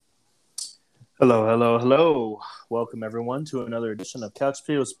Hello, hello, hello. Welcome, everyone, to another edition of Couch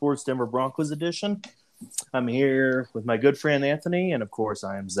Potato Sports Denver Broncos edition. I'm here with my good friend Anthony, and of course,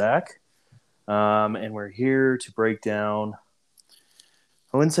 I am Zach. And we're here to break down,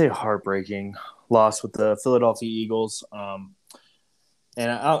 I wouldn't say heartbreaking, loss with the Philadelphia Eagles.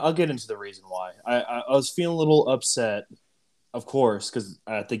 And I'll get into the reason why. I was feeling a little upset, of course, because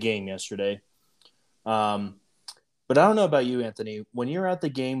at the game yesterday. Um, But I don't know about you, Anthony. When you're at the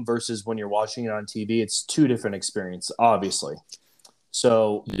game versus when you're watching it on TV, it's two different experiences, obviously.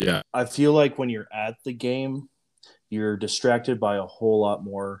 So Yeah. I feel like when you're at the game, you're distracted by a whole lot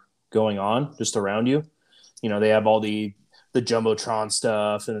more going on just around you. You know, they have all the jumbotron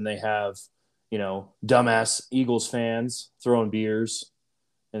stuff, and then they have dumbass Eagles fans throwing beers,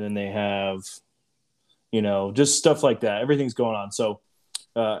 and then they have just stuff like that. Everything's going on. So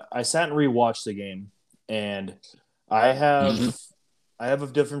I sat and rewatched the game, and I have hmm I have a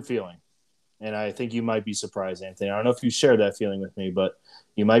different feeling, and I think you might be surprised, Anthony. I don't know if you share that feeling with me, but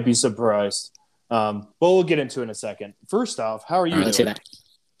you might be surprised. But we'll get into it in a second. First off, how are All you right, let's hear doing?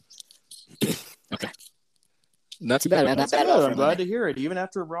 that. Okay. Not too bad, man. Not That's bad good. at all for I'm a glad Monday. to hear it, even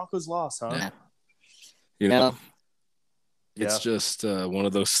after a Broncos loss, huh? Yeah. You know, it's Yeah, just one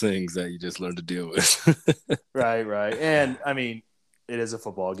of those things that you just learn to deal with. right, right. And I mean, it is a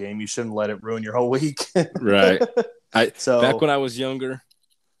football game. You shouldn't let it ruin your whole week. Right. I back So, when I was younger,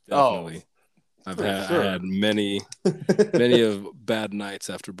 oh, definitely. for I sure. had many of bad nights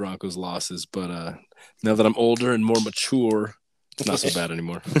after Broncos losses, but now that I'm older and more mature, it's not so bad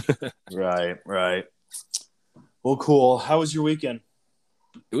anymore. Right, right. Well, cool. How was your weekend?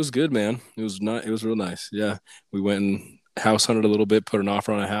 It was good, man. It was real nice. Yeah. We went and house hunted a little bit, put an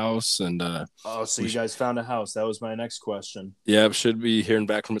offer on a house, and Oh, so we you guys found a house. That was my next question. yeah, should be hearing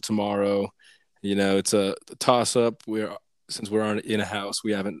back from it tomorrow. It's a toss up. Since we're in a house,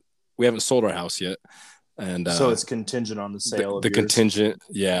 we haven't sold our house yet, and So it's contingent on the sale of the yours. contingent,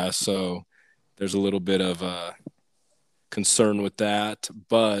 yeah. So there's a little bit of concern with that,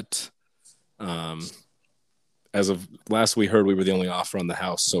 but um, as of last we heard, we were the only offer on the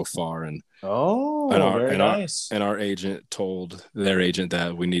house so far, and Oh, our very and our nice. and our agent told their agent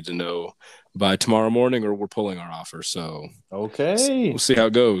that we need to know by tomorrow morning or we're pulling our offer. So we'll Okay. see how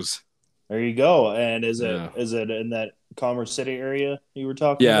it goes. There you go. And is it Yeah. is it in that Commerce City area you were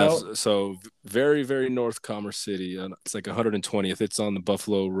talking Yeah, about? so very, very north Commerce City. It's like 120th. It's on the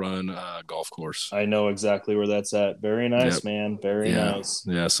Buffalo Run golf course. I know exactly where that's at. Very Yep. nice, man. Very Yeah. nice.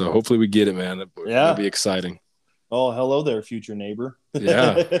 Yeah. So hopefully we get it, man. It'll Yeah. be exciting. Oh, hello there, future neighbor.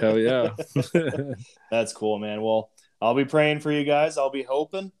 Yeah. Hell yeah. That's cool, man. Well, I'll be praying for you guys. I'll be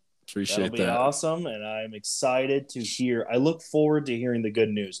hoping. That'll Appreciate be that. awesome. And I'm excited to hear. I look forward to hearing the good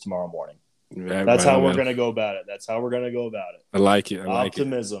news tomorrow morning. Yeah, That's right how on, we're man. going to go about it. That's how we're going to go about it. I like it. I like it.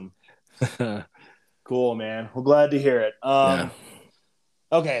 Optimism. Cool, man. Well, glad to hear it. Yeah.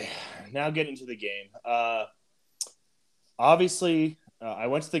 Okay, now getting to the game. Obviously, I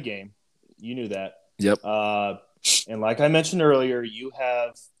went to the game. You knew that. Yep. And like I mentioned earlier,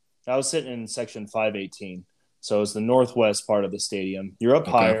 I was sitting in section 518. So it's the northwest part of the stadium. You're up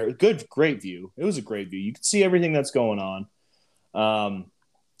Okay. higher. Great view. It was a great view. You could see everything that's going on.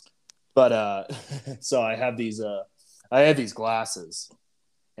 But so I have these glasses,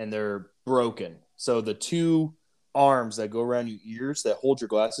 and they're broken. So the two arms that go around your ears that hold your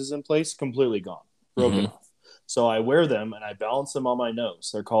glasses in place completely gone, broken hmm off. So I wear them and I balance them on my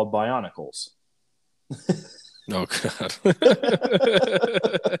nose. They're called bionicles. Oh God.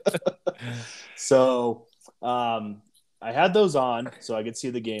 So I had those on so I could see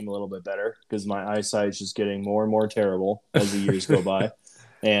the game a little bit better because my eyesight is just getting more and more terrible as the years go by.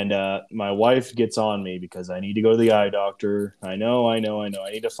 And my wife gets on me because I need to go to the eye doctor. I know. I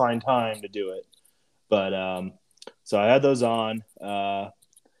need to find time to do it. But so I had those on.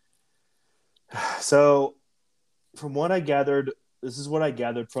 So from what I gathered, this is what I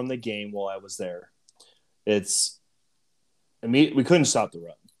gathered from the game while I was there. It's we couldn't stop the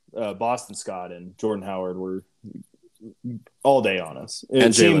run. Boston Scott and Jordan Howard were all day on us. It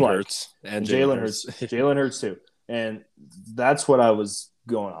And seemed Jalen like, Hurts. And and Jalen Hurts. Jalen Hurts too, and that's what I was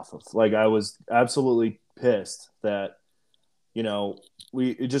going off of. Like I was absolutely pissed that we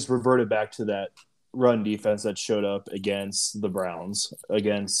it just reverted back to that run defense that showed up against the Browns,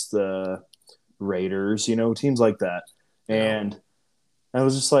 against the Raiders, teams like that, Yeah. and I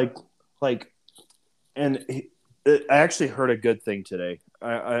was just like, and I actually heard a good thing today,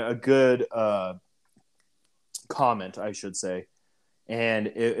 a good comment, I should say, and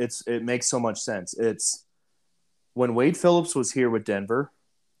it makes so much sense. It's when Wade Phillips was here with Denver.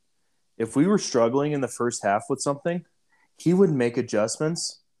 If we were struggling in the first half with something, he would make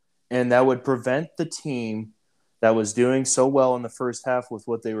adjustments and that would prevent the team that was doing so well in the first half with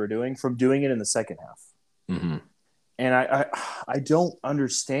what they were doing from doing it in the second half. Mm-hmm. And I don't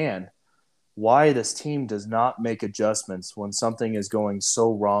understand why this team does not make adjustments when something is going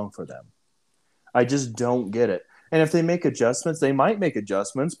so wrong for them. I just don't get it. And if they make adjustments, they might make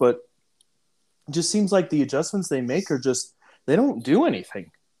adjustments, but it just seems like the adjustments they make are just they don't do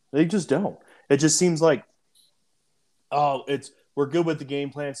anything. They just don't. It just seems like, oh, we're good with the game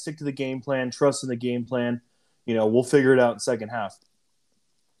plan, stick to the game plan, trust in the game plan. We'll figure it out in second half.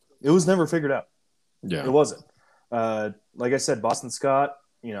 It was never figured out. Yeah. It wasn't. Like I said, Boston Scott,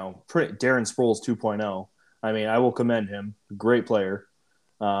 Darren Sproles 2.0. I mean, I will commend him. Great player.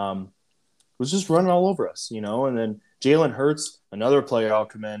 Was just running all over us, and then Jalen Hurts, another player I'll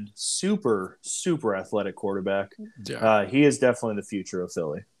commend. Super, super athletic quarterback. Yeah. He is definitely the future of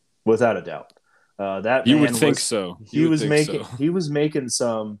Philly, without a doubt. That you man would think so. He was making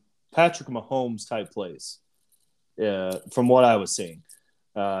some Patrick Mahomes type plays, from what I was seeing.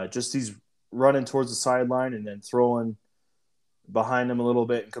 Just he's running towards the sideline and then throwing behind him a little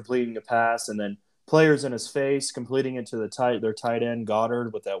bit and completing a pass, and then players in his face, completing it to their tight end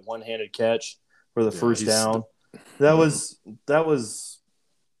Goddard with that one-handed catch for the first down. It was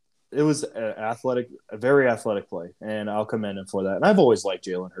a very athletic play, and I'll commend him for that. And I've always liked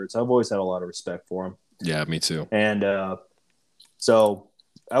Jalen Hurts. I've always had a lot of respect for him. Yeah, me too. And so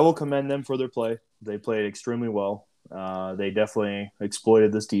I will commend them for their play. They played extremely well. They definitely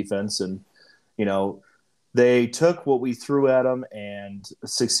exploited this defense, and they took what we threw at them and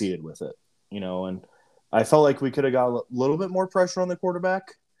succeeded with it. And I felt like we could have got a little bit more pressure on the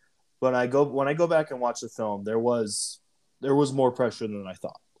quarterback. But when I go back and watch the film, there was more pressure than I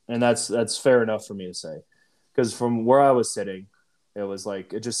thought, and that's fair enough for me to say, because from where I was sitting,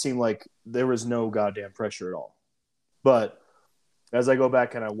 it just seemed like there was no goddamn pressure at all. But as I go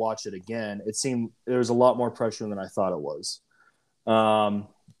back and I watch it again, it seemed there was a lot more pressure than I thought it was. But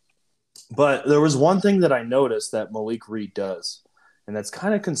there was one thing that I noticed that Malik Reed does, and that's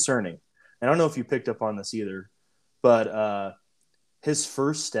kind of concerning. I don't know if you picked up on this either, but his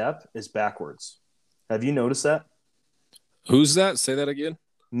first step is backwards. Have you noticed that? Who's that? Say that again.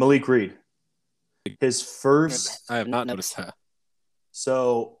 Malik Reed. His first. I have not noticed that.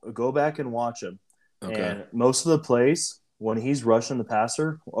 So go back and watch him. Okay. And most of the plays, when he's rushing the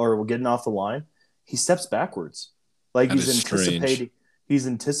passer or getting off the line, he steps backwards. Like that he's anticipating. Strange. He's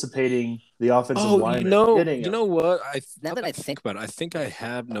anticipating the offensive line. You know what? Now that I think about it, I think I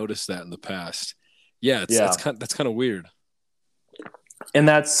have noticed that in the past. Yeah, that's kind of weird. And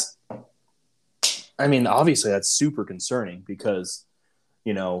obviously that's super concerning because,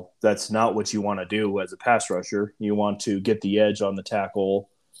 that's not what you want to do as a pass rusher. You want to get the edge on the tackle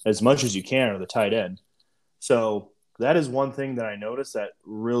as much as you can or the tight end. So that is one thing that I noticed that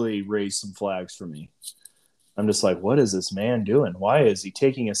really raised some flags for me. I'm just like, what is this man doing? Why is he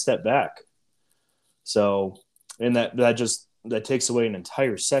taking a step back? So, and that takes away an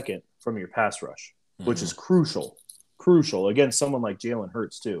entire second from your pass rush, which is crucial against someone like Jalen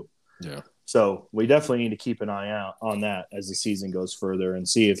Hurts too. Yeah. So we definitely need to keep an eye out on that as the season goes further and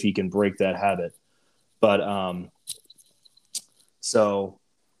see if he can break that habit. But what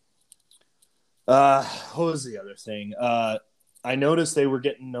was the other thing? I noticed they were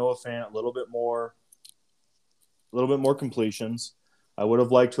getting Noah Fant a little bit more completions. I would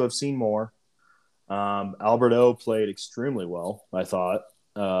have liked to have seen more. Alberto played extremely well, I thought.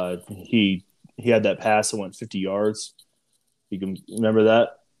 He had that pass that went 50 yards. You can remember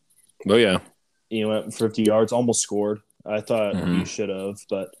that? Oh, yeah. He went 50 yards, almost scored. I thought he should have,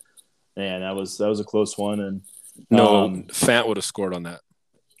 but man, that was a close one. And Fant would have scored on that.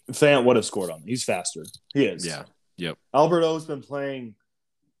 Fant would have scored on. He's faster. He is. Yeah. Yep. Alberto's been playing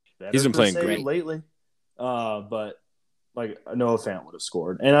better. He's been playing great lately. But like Noah Fant would have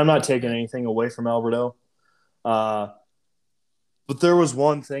scored. And I'm not taking anything away from Alberto. But there was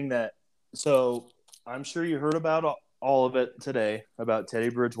one thing so I'm sure you heard about all of it today about Teddy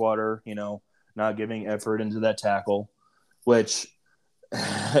Bridgewater, not giving effort into that tackle, which,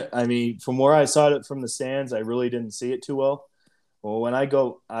 I mean, from where I saw it from the stands, I really didn't see it too well. Well, when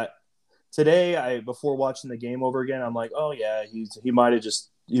before watching the game over again, I'm like, oh yeah, he might have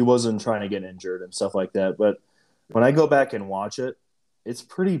he wasn't trying to get injured and stuff like that. But when I go back and watch it, it's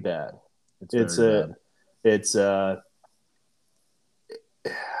pretty bad. It's bad.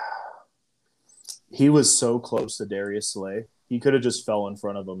 He was so close to Darius Slay. He could have just fell in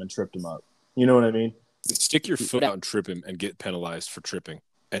front of him and tripped him up. You know what I mean? Stick your foot out and trip him and get penalized for tripping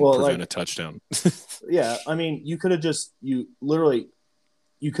and prevent a touchdown. Yeah, I mean, you could have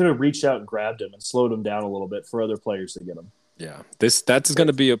reached out and grabbed him and slowed him down a little bit for other players to get him. Yeah, that's going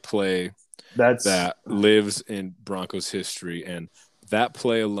to be a play That's that lives in Broncos history, and that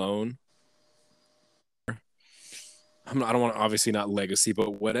play alone, I don't want to obviously not legacy,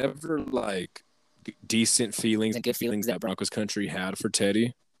 but whatever like decent feelings and good feelings that Broncos country had for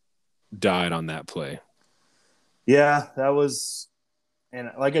Teddy died on that play. yeah, that was,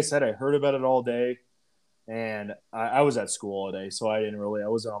 and like I said, I heard about it all day, and I was at school all day, so I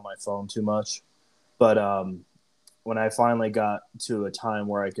wasn't on my phone too much, but when I finally got to a time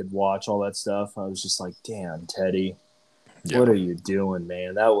where I could watch all that stuff, I was just like, damn, Teddy, what are you doing,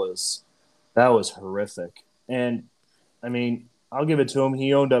 man? That was horrific. And I mean, I'll give it to him.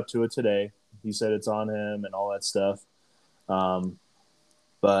 He owned up to it today. He said it's on him and all that stuff.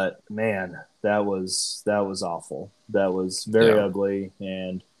 But man, that was awful. That was very ugly,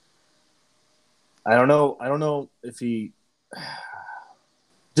 and I don't know if he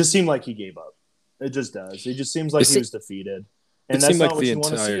just seemed like he gave up. It just does. It just seems like he was defeated, and that's not what you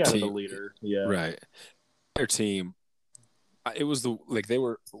want to see out of a leader. Yeah, right. Their team, it was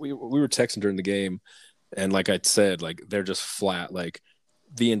we were texting during the game, and like I said, like they're just flat. Like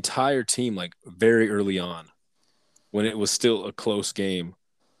the entire team, like very early on, when it was still a close game,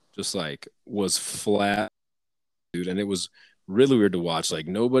 just like was flat, dude, and it was really weird to watch. Like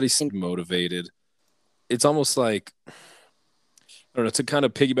nobody seemed motivated. It's almost like, I don't know, to kind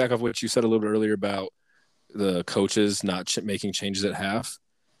of piggyback off what you said a little bit earlier about the coaches not making changes at half.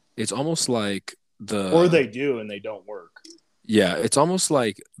 It's almost like or they do and they don't work. Yeah, it's almost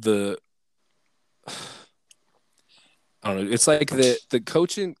like I don't know. It's like the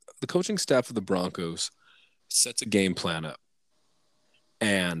coaching staff of the Broncos sets a game plan up,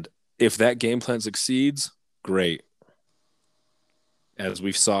 and if that game plan succeeds, great, as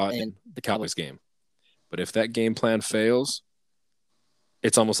we saw in the Cowboys game. But if that game plan fails,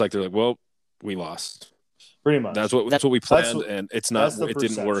 it's almost like they're like, well, we lost. Pretty much. That's what we planned, and it's not. It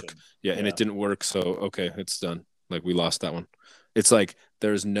didn't work. Yeah, and it didn't work. So okay, it's done. Like we lost that one. It's like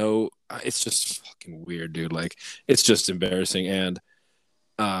there's no. It's just fucking weird, dude. Like it's just embarrassing. And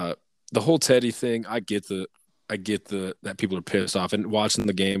the whole Teddy thing, I get that people are pissed off. And watching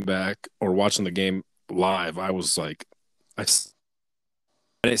the game back or watching the game live, I was like, I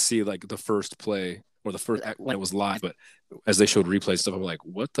didn't see like the first play or the first when it was live, but as they showed replay stuff, I'm like,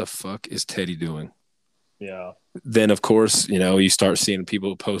 what the fuck is Teddy doing? Yeah. Then of course, you start seeing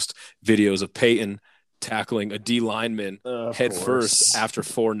people post videos of Peyton tackling a D lineman head first after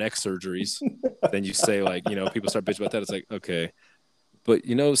 4 neck surgeries. Then you say like, people start bitching about that. It's like, okay. But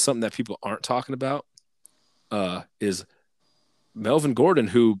something that people aren't talking about is Melvin Gordon,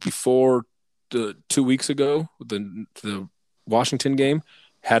 who before the 2 weeks ago, the Washington game,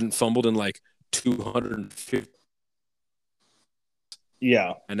 hadn't fumbled in like 250.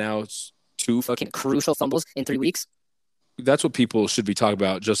 Yeah. And now it's 2 fucking crucial fumbles in 3 weeks. That's what people should be talking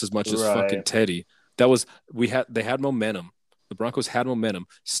about just as much as fucking Teddy. They had momentum. The Broncos had momentum.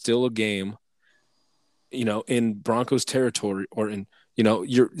 Still a game, in Broncos territory, or in,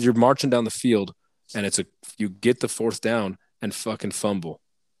 you're marching down the field and you get the 4th down and fucking fumble.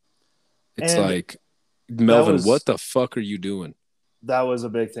 It's like, Melvin, what the fuck are you doing? That was a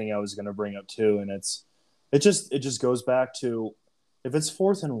big thing I was going to bring up too. And it just goes back to, if it's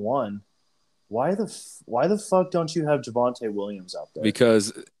 4th and 1, why the fuck don't you have Javonte Williams out there?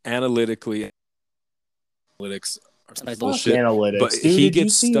 Because analytics are bullshit. Analytics, but dude, he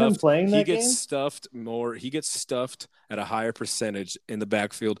gets stuffed. He gets stuffed more. He gets stuffed at a higher percentage in the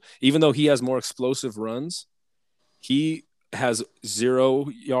backfield. Even though he has more explosive runs, he has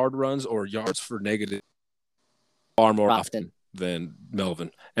 0-yard runs or yards for negative far more often than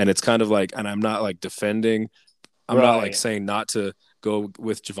Melvin. And it's kind of like, and I'm not like defending. I'm not like saying not to go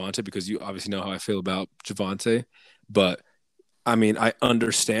with Javonte, because you obviously know how I feel about Javonte, but I mean, I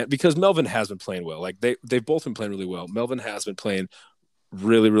understand, because Melvin has been playing well. Like they've both been playing really well. Melvin has been playing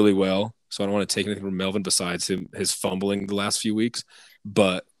really, really well. So I don't want to take anything from Melvin besides his fumbling the last few weeks.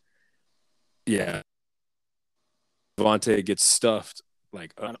 But yeah, Javonte gets stuffed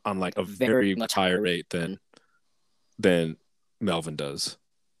like on like a very much higher rate than Melvin does.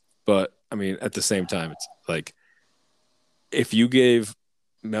 But I mean, at the same time, it's like, if you gave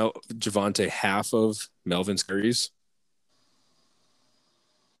Javonte half of Melvin's carries,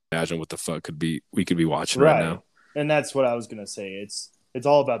 imagine what the fuck we could be watching right now. And that's what I was gonna say. It's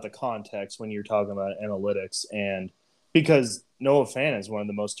all about the context when you're talking about analytics, and because Noah Fant is one of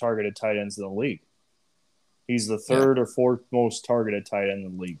the most targeted tight ends in the league. He's the 3rd or 4th most targeted tight end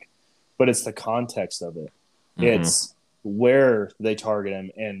in the league. But it's the context of it. Mm-hmm. It's where they target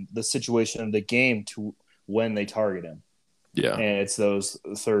him and the situation of the game to when they target him. Yeah. And it's those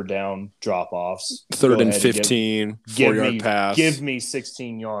third down drop offs. 3rd and 15, 4-yard pass. Give me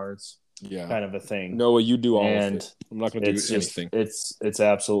 16 yards. Yeah. Kind of a thing. No, you do all and of it. I'm not going to do anything. It's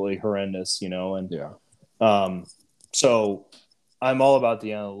absolutely horrendous, and yeah. So I'm all about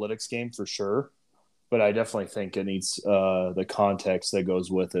the analytics game for sure, but I definitely think it needs the context that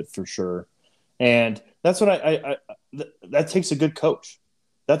goes with it for sure. And that's what that takes a good coach.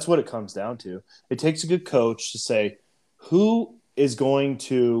 That's what it comes down to. It takes a good coach to say, who is going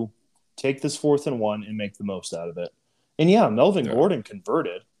to take this 4th and 1 and make the most out of it? And Melvin Gordon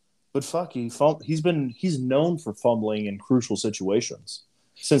converted, but fuck, he's known for fumbling in crucial situations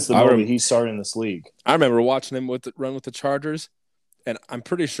since the moment he started in this league. I remember watching him run with the Chargers, and I'm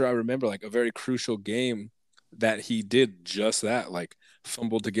pretty sure I remember like a very crucial game that he did just that, like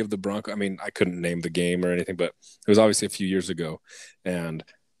fumbled to give the Broncos. I mean, I couldn't name the game or anything, but it was obviously a few years ago. And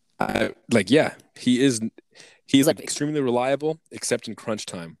he's like extremely reliable, except in crunch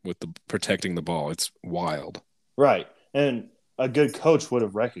time with the protecting the ball. It's wild. Right. And a good coach would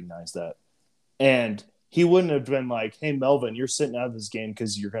have recognized that. And he wouldn't have been like, hey, Melvin, you're sitting out of this game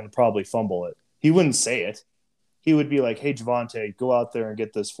because you're going to probably fumble it. He wouldn't say it. He would be like, hey, Javonte, go out there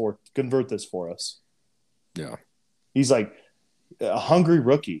and convert this for us. Yeah. He's like a hungry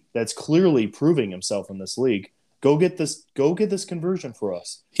rookie that's clearly proving himself in this league. Go get this conversion for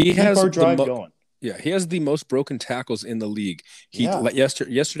us. Keep our drive going. Yeah, he has the most broken tackles in the league. He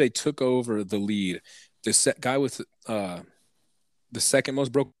yesterday took over the lead. The guy with the second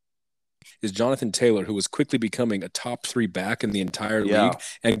most broken is Jonathan Taylor, who was quickly becoming a top 3 back in the entire league.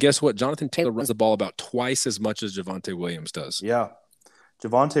 And guess what? Jonathan Taylor runs the ball about twice as much as Javonte Williams does. Yeah.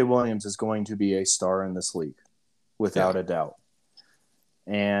 Javonte Williams is going to be a star in this league, without a doubt.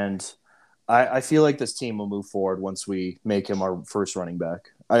 And I feel like this team will move forward once we make him our first running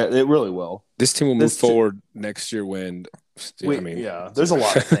back. It really will. This team will move forward next year when there's a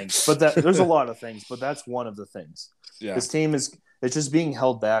lot of things, but that's one of the things. Yeah. This team it's just being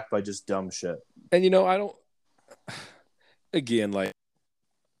held back by just dumb shit. And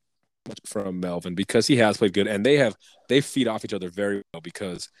from Melvin because he has played good, and they feed off each other very well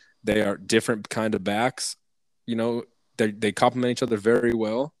because they are different kind of backs. They complement each other very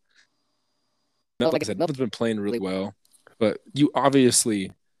well. Like I said, Melvin's been playing really well, but you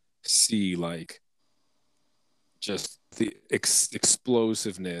obviously see like just the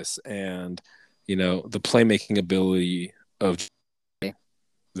explosiveness and the playmaking ability of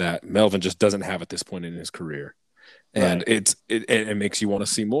that Melvin just doesn't have at this point in his career. And it makes you want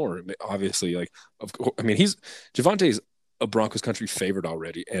to see more. Obviously, Javonte's a Broncos country favorite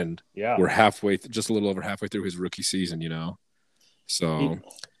already, and we're just a little over halfway through his rookie season. So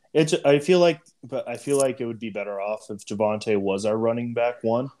I feel like it would be better off if Javonte was our running back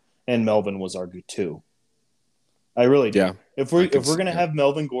 1 and Melvin was our 2. I really do. Yeah, if we're gonna have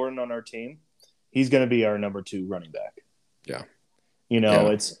Melvin Gordon on our team, he's gonna be our number 2 running back. Yeah,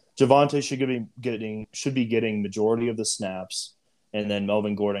 it's Javonte should be getting majority of the snaps, and then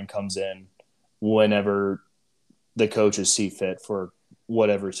Melvin Gordon comes in whenever the coaches see fit for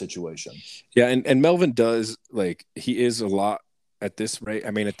whatever situation. Yeah, and Melvin does he is a lot at this rate.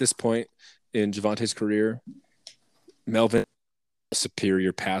 I mean, at this point in Javonte's career, Melvin is a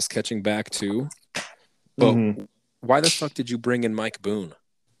superior pass catching back too. But why the fuck did you bring in Mike Boone?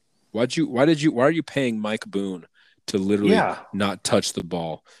 Why are you paying Mike Boone to literally not touch the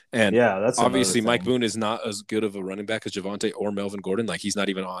ball? And that's obviously Mike Boone is not as good of a running back as Javonte or Melvin Gordon. He's not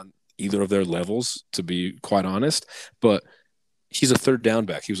even on either of their levels, to be quite honest. But he's a third down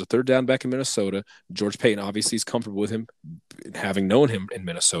back. He was a third down back in Minnesota. George Payton obviously is comfortable with him, having known him in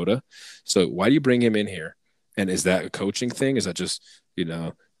Minnesota. So why do you bring him in here? And is that a coaching thing? Is that just,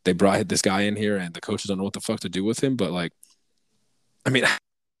 they brought this guy in here and the coaches don't know what the fuck to do with him? But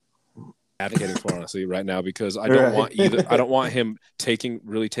advocating for honestly right now because I don't want either. I don't want him taking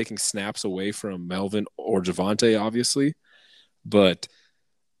snaps away from Melvin or Javonte, obviously. But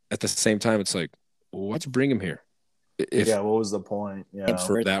at the same time, it's like, why'd you bring him here? What was the point?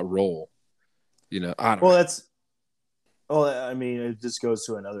 For that role, I don't know. It just goes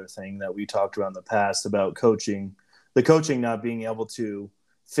to another thing that we talked about in the past about coaching, the coaching not being able to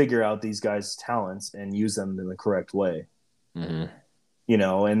figure out these guys' talents and use them in the correct way. Mm-hmm.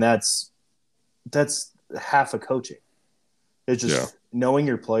 And that's half of coaching. It's just knowing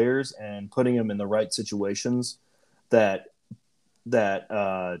your players and putting them in the right situations that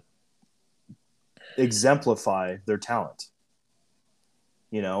exemplify their talent,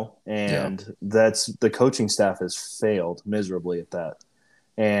 that's the coaching staff has failed miserably at that.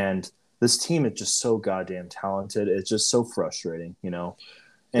 And this team is just so goddamn talented. It's just so frustrating,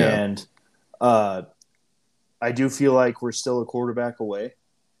 and I do feel like we're still a quarterback away.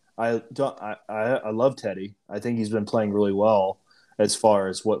 I love Teddy. I think he's been playing really well as far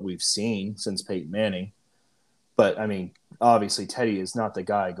as what we've seen since Peyton Manning. But I mean, obviously Teddy is not the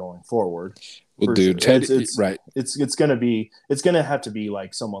guy going forward. Well, dude, sure. Teddy, right? It's gonna have to be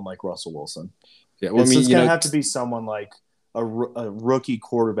like someone like Russell Wilson. Yeah, well, It's gonna have to be someone like a rookie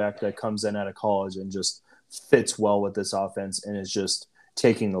quarterback that comes in out of college and just fits well with this offense and is just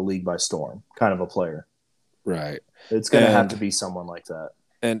taking the league by storm, kind of a player. Right. It's gonna have to be someone like that.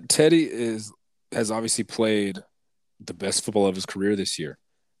 And Teddy has obviously played the best football of his career this year.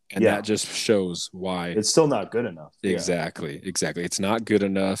 And that just shows why it's still not good enough. Exactly. It's not good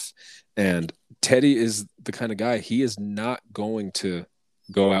enough. And Teddy is the kind of guy, he is not going to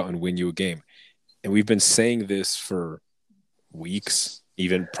go out and win you a game. And we've been saying this for weeks,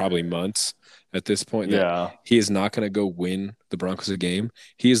 even probably months at this point. Yeah. He is not going to go win the Broncos a game.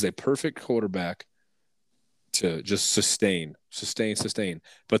 He is a perfect quarterback to just sustain.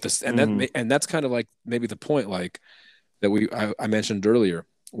 But that's kind of like maybe the point, like that I mentioned earlier.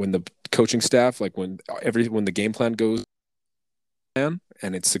 When the coaching staff, like when the game plan goes and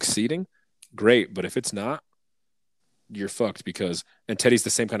it's succeeding, great. But if it's not, you're fucked and Teddy's the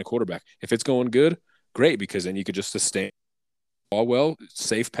same kind of quarterback. If it's going good, great, because then you could just sustain all well,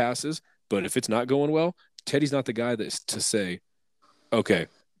 safe passes. But if it's not going well, Teddy's not the guy to say, okay,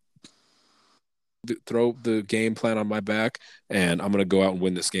 throw the game plan on my back and I'm going to go out and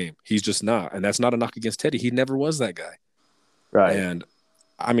win this game. He's just not. And that's not a knock against Teddy. He never was that guy. Right. And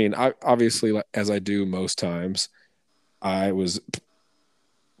I mean, I obviously, as I do most times, I was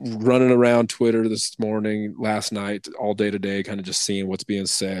running around Twitter last night, all day today, kind of just seeing what's being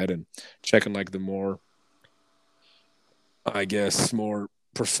said and checking like the more, I guess, more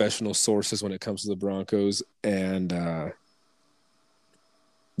professional sources when it comes to the Broncos. And,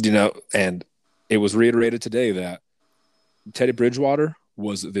 and it was reiterated today that Teddy Bridgewater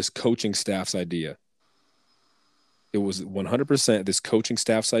was this coaching staff's idea. It was 100% this coaching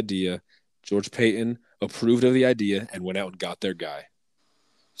staff's idea. George Paton approved of the idea and went out and got their guy.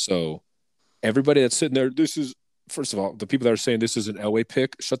 So everybody that's sitting there, first of all, the people that are saying this is an Elway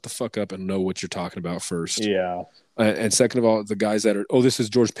pick, shut the fuck up and know what you're talking about first. Yeah. And second of all, the guys that are, this is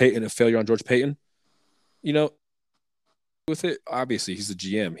George Paton, a failure on George Paton. With it, obviously he's the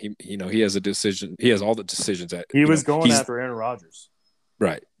GM. He has a decision. He has all the decisions that he was going after Aaron Rodgers.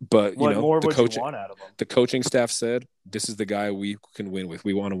 Right. But what more would you want out of him? The coaching staff said, this is the guy we can win with.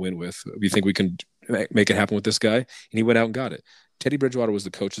 We want to win with. We think we can make it happen with this guy. And he went out and got it. Teddy Bridgewater was the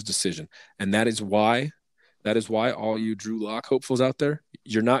coach's decision. And that is why all you Drew Lock hopefuls out there,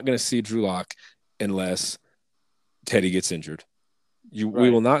 you're not going to see Drew Lock unless Teddy gets injured. We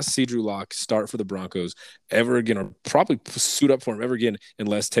will not see Drew Lock start for the Broncos ever again, or probably suit up for him ever again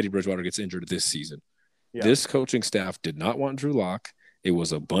unless Teddy Bridgewater gets injured this season. Yeah. This coaching staff did not want Drew Lock. It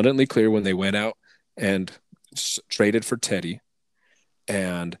was abundantly clear when they went out and traded for Teddy.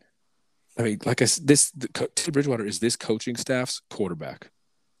 And I mean, like I said, Teddy Bridgewater is this coaching staff's quarterback.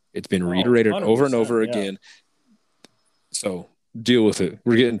 It's been reiterated over and over again. So deal with it.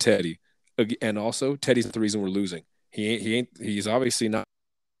 We're getting Teddy. And also, Teddy's the reason we're losing. He's obviously not,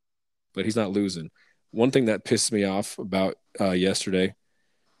 but he's not losing. One thing that pissed me off about yesterday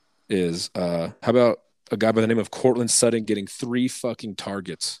is how about a guy by the name of Cortland Sutton getting 3 fucking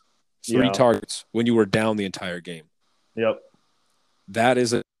targets. 3 targets when you were down the entire game. Yep. That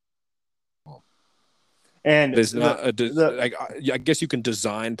is and it's not I guess you can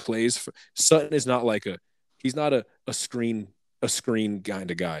design plays for Sutton is not like he's not a screen kind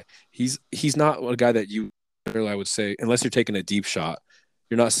of guy. He's not a guy that I would say, unless you're taking a deep shot,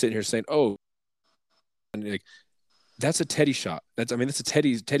 you're not sitting here saying, and that's a Teddy shot. It's a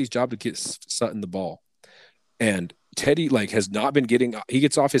Teddy's job to get Sutton the ball. And Teddy has not been he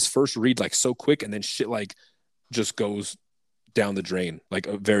gets off his first read so quick, and then shit just goes down the drain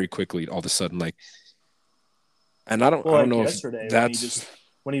very quickly all of a sudden. And I don't know if that's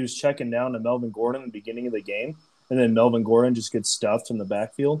when he was checking down to Melvin Gordon in the beginning of the game, and then Melvin Gordon just gets stuffed in the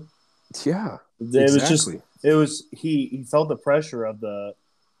backfield. Yeah, he felt the pressure of the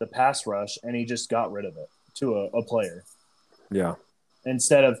pass rush, and he just got rid of it to a player. Yeah.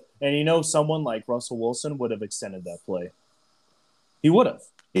 Instead of, and someone like Russell Wilson would have extended that play. He would have.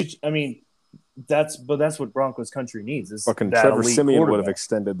 That's what Broncos country needs. Is fucking Trevor Siemian would have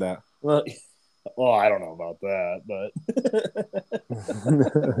extended that. Well, I don't know about that, but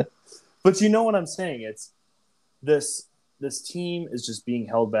but you know what I'm saying? It's this team is just being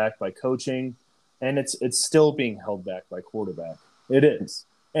held back by coaching, and it's still being held back by quarterback. It is.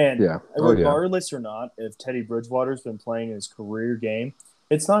 And regardless or not, if Teddy Bridgewater's been playing his career game,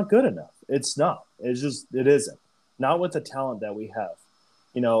 it's not good enough. It's not. It isn't. Not with the talent that we have,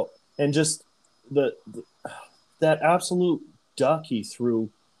 and just that absolute duck he threw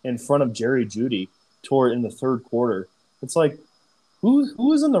in front of Jerry Jeudy toward in the third quarter. It's like, who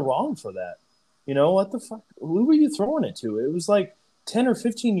was in the wrong for that? What the fuck? Who were you throwing it to? It was like 10 or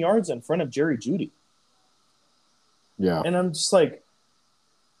 15 yards in front of Jerry Jeudy. Yeah. And I'm just like,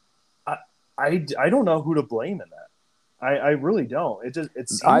 I don't know who to blame in that. I really don't. It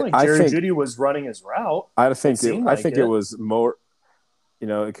seemed like Jerry Jeudy was running his route. I think it was more,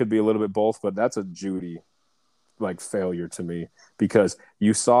 it could be a little bit both, but that's a Jeudy failure to me, because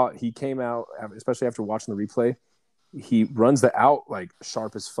you saw he came out, especially after watching the replay, he runs the out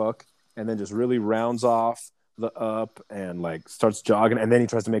sharp as fuck, and then just really rounds off the up and starts jogging, and then he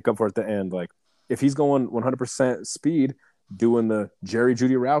tries to make up for it at the end. If he's going 100% speed, doing the Jerry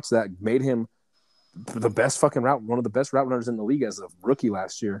Jeudy routes that made him the best fucking route, one of the best route runners in the league as a rookie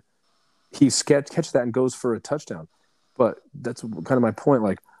last year, he catches that and goes for a touchdown. But that's kind of my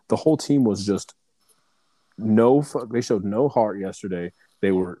point. The whole team was just they showed no heart yesterday.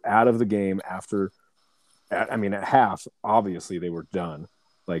 They were out of the game at half, obviously they were done.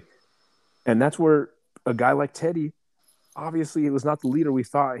 And that's where a guy like Teddy, obviously, it was not the leader we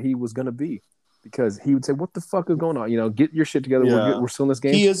thought he was going to be, because he would say, "What the fuck is going on? Get your shit together. Yeah. We're still in this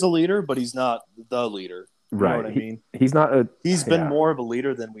game." He is a leader, but he's not the leader. Right. Know what I mean? He's not He's been more of a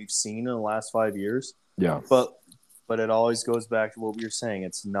leader than we've seen in the last 5 years. Yeah. But it always goes back to what we were saying.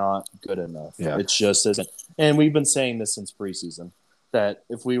 It's not good enough. Yeah. It just isn't. And we've been saying this since preseason, that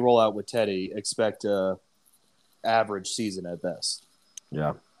if we roll out with Teddy, expect a average season at best.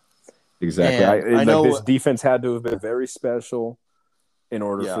 Yeah. Exactly. I know this defense had to have been very special in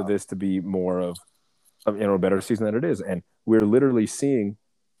order for this to be more of a better season than it is. And we're literally seeing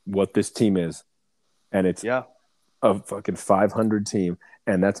what this team is. And it's a fucking 500 team.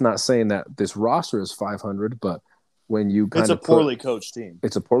 And that's not saying that this roster is 500, but when you it's a poorly coached team.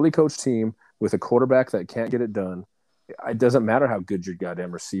 It's a poorly coached team with a quarterback that can't get it done. It doesn't matter how good your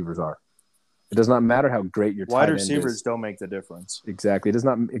goddamn receivers are. It does not matter how great your wide receivers don't make the difference. Exactly. It does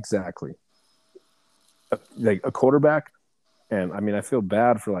not exactly. A quarterback, and I feel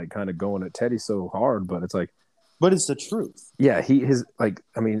bad for kind of going at Teddy so hard, but it's but it's the truth. Yeah,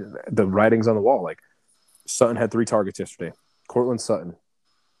 the writing's on the wall. Sutton had 3 targets yesterday. Cortland Sutton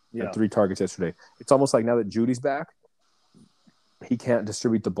had 3 targets yesterday. It's almost like now that Judy's back, he can't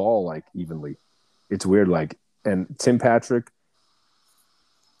distribute the ball evenly. It's weird. And Tim Patrick,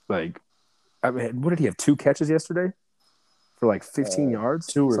 what did he have? 2 catches yesterday for 15 yards?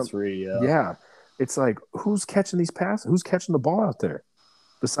 2 or 3, yeah. Yeah. It's who's catching these passes? Who's catching the ball out there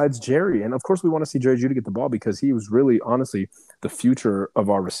besides Jerry? And of course, we want to see Jerry Jeudy get the ball, because he was really, honestly, the future of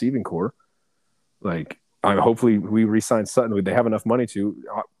our receiving core. Hopefully we re-sign Sutton. They have enough money to.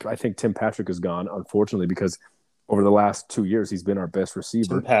 I think Tim Patrick is gone, unfortunately, because over the last 2 years, he's been our best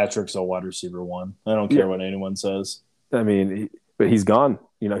receiver. Tim Patrick's a wide receiver 1. I don't care what anyone says. But he's gone.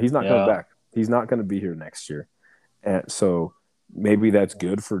 He's not coming back. He's not going to be here next year. And so maybe that's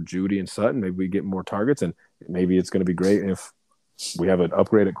good for Jeudy and Sutton. Maybe we get more targets, and maybe it's going to be great if we have an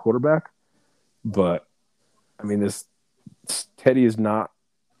upgrade at quarterback. But this Teddy is not.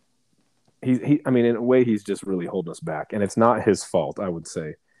 In a way, he's just really holding us back, and it's not his fault. I would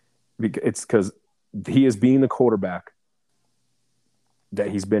say it's because he is being the quarterback that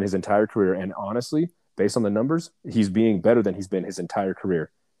he's been his entire career, and honestly, based on the numbers, he's being better than he's been his entire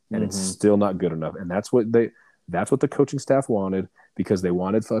career, and it's still not good enough. And that's what the coaching staff wanted, because they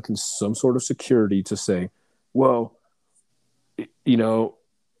wanted fucking some sort of security to say, well,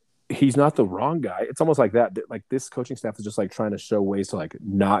 he's not the wrong guy. It's almost like that. This coaching staff is just trying to show ways to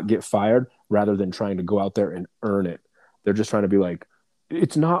not get fired rather than trying to go out there and earn it. They're just trying to be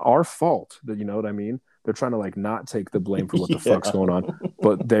it's not our fault. You know what I mean? They're trying to not take the blame for what the fuck's going on,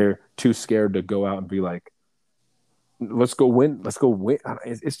 but they're too scared to go out and be let's go win. Let's go win.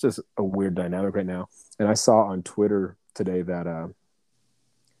 It's just a weird dynamic right now. And I saw on Twitter today that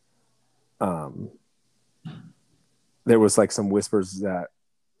there was some whispers that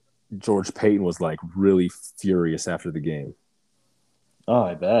George Payton was really furious after the game. Oh,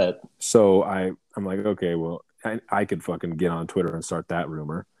 I bet. So I'm okay, well, I could fucking get on Twitter and start that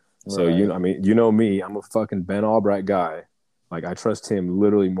rumor. Right. So you know me, I'm a fucking Ben Albright guy. I trust him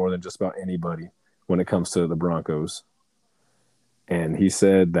literally more than just about anybody when it comes to the Broncos. And he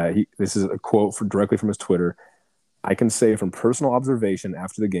said that this is a quote directly from his Twitter. I can say from personal observation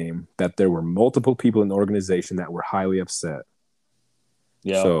after the game that there were multiple people in the organization that were highly upset.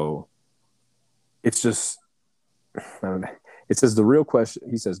 Yeah. So it's just, I don't know. It says the real question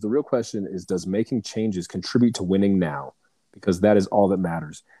is, does making changes contribute to winning now? because that is all that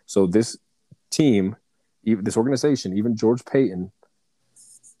matters. So this team, even this organization, even George Paton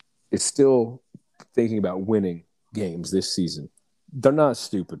is still thinking about winning games this season. They're not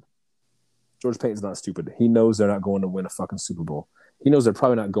stupid. George Paton's not stupid. He knows they're not going to win a fucking Super Bowl. He knows they're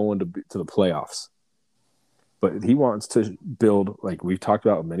probably not going to the playoffs. But he wants to build, like we've talked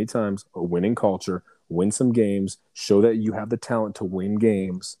about many times, a winning culture, win some games, show that you have the talent to win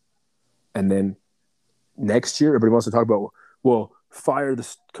games. And then next year, everybody wants to talk about, well, fire the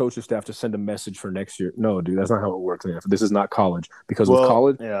coaching staff to send a message for next year. No, dude, that's not how it works. This is not college. Because with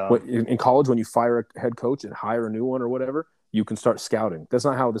college, in college, when you fire a head coach and hire a new one or whatever, you can start scouting. That's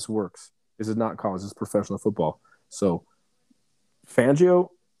not how this works. This is not college. This is professional football. So Fangio,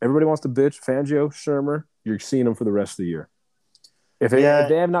 everybody wants to bitch. Fangio, Shermer, you're seeing them for the rest of the year. If they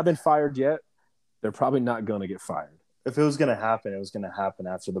have not been fired yet, they're probably not going to get fired. If it was going to happen, it was going to happen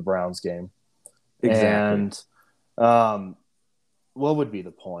after the Browns game. Exactly. And what would be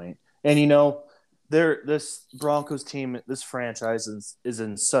the point? And, this Broncos team, this franchise is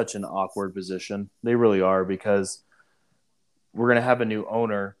in such an awkward position. They really are, because we're going to have a new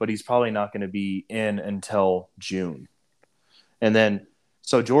owner, but he's probably not going to be in until June. And then,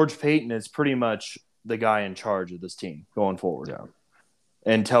 so George Paton is pretty much the guy in charge of this team going forward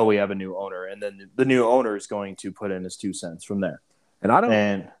until we have a new owner. And then the new owner is going to put in his 2 cents from there. But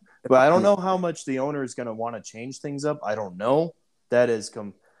I don't know how much the owner is going to want to change things up. I don't know. That is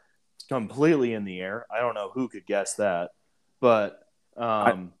completely in the air. I don't know who could guess that. But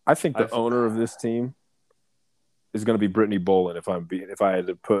I think the owner of this team is going to be Brittany Bolin. If I had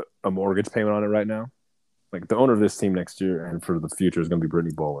to put a mortgage payment on it right now, like the owner of this team next year and for the future is going to be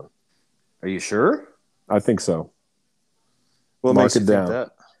Brittany Bolin. Are you sure? I think so. What makes you think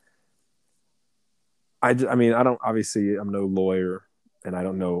that? I don't. Obviously, I'm no lawyer and I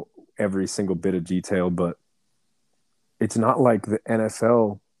don't know every single bit of detail, but it's not like the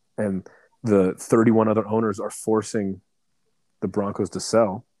NFL and the 31 other owners are forcing the Broncos to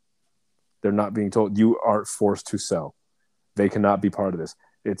sell. They're not being told, you are forced to sell. They cannot be part of this.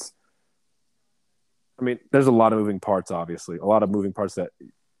 There's a lot of moving parts, obviously. A lot of moving parts that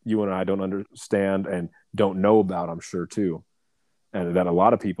you and I don't understand and don't know about, I'm sure, too. And that a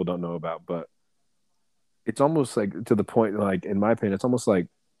lot of people don't know about. But it's almost like, to the point, like, in my opinion, it's almost like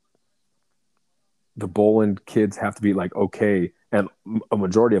the Bolin kids have to be, like, okay. And a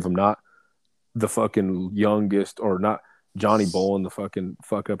majority of them, not the fucking youngest, or not Johnny Bolin, the fucking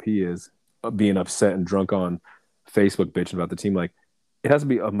fuck up he is, being upset and drunk on Facebook bitching about the team. Like, it has to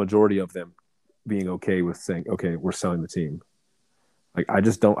be a majority of them being okay with saying, okay, we're selling the team. Like, I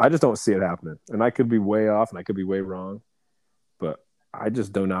just don't see it happening. And I could be way off and I could be way wrong, but I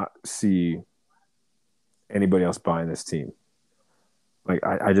just do not see anybody else buying this team. Like,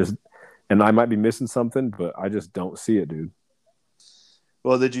 and I might be missing something, but I just don't see it, dude.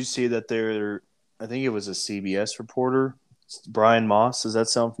 Well, did you see that I think it was a CBS reporter, Brian Moss. Does that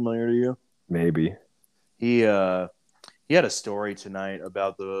sound familiar to you? Maybe. He had a story tonight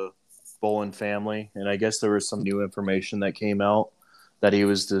about the Bolin family, and I guess there was some new information that came out that he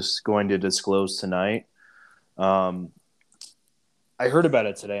was just going to disclose tonight. I heard about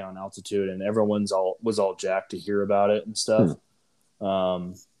it today on Altitude, and everyone was all jacked to hear about it and stuff.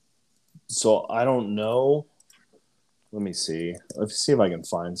 So I don't know. Let me see. Let's see if I can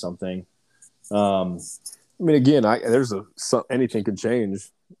find something. Again, anything could change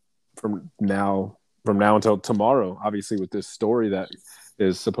from now until tomorrow. Obviously, with this story that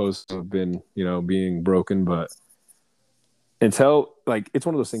is supposed to have been, being broken, but until, like, it's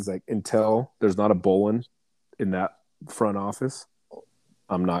one of those things, like, until there's not a Bolin in that front office,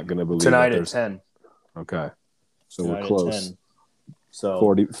 I'm not going to believe tonight at 10. Okay, so tonight we're close. So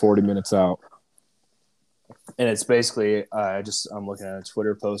 40 minutes out. And it's basically, I'm looking at a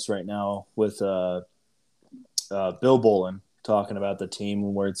Twitter post right now with Bill Bolin talking about the team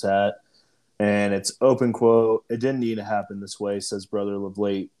and where it's at. And it's open quote, "It didn't need to happen this way," says brother of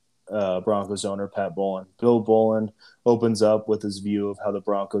late Broncos owner Pat Bolin. Bill Bolin opens up with his view of how the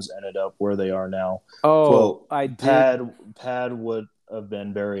Broncos ended up where they are now. Oh, quote, Pad would have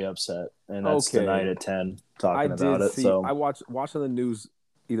been very upset. And that's tonight at 10 talking about it. So I watching the news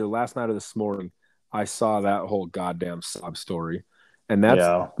either last night or this morning. I saw that whole goddamn sob story. And that's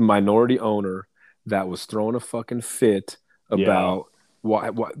the minority owner that was throwing a fucking fit about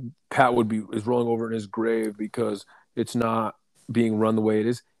what Pat is rolling over in his grave because it's not being run the way it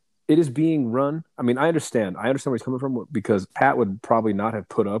is. It is being run. I understand. I understand where he's coming from, because Pat would probably not have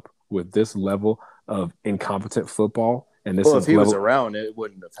put up with this level of incompetent football. And this if he was around, it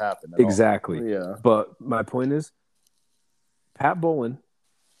wouldn't have happened at exactly. all. Yeah. But my point is, Pat Bolin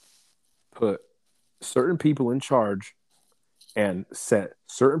put certain people in charge and set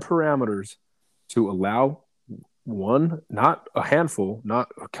certain parameters to allow one, not a handful, not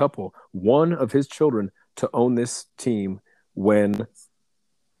a couple, one of his children to own this team when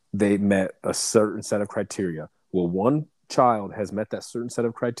they met a certain set of criteria. Well, one child has met that certain set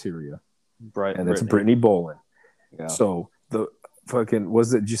of criteria, Right, and that's Brittany Bolin. Yeah. So the fucking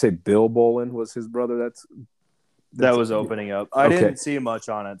did you say Bill Bolin was his brother? That was opening up. I didn't see much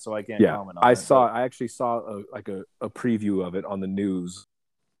on it, so I can't comment on it. I actually saw a preview of it on the news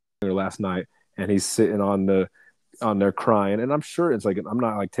last night, and he's sitting on there crying, and I'm sure it's like, I'm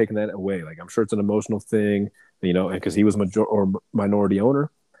not like taking that away. Like, I'm sure it's an emotional thing, because he was minority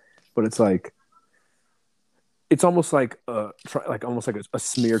owner, but it's like, it's almost like a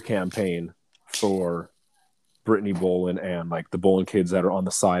smear campaign for Brittany Bolin and like the Bolin kids that are on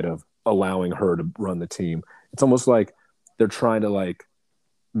the side of allowing her to run the team. It's almost like they're trying to like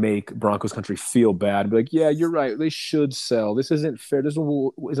make Broncos country feel bad. Be like, yeah, you're right. They should sell. This isn't fair. This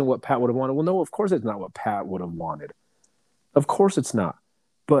isn't what Pat would have wanted. Well, no, of course it's not what Pat would have wanted. Of course it's not.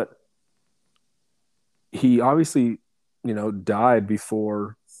 But he obviously, died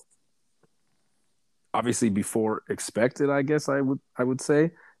before expected, I guess I would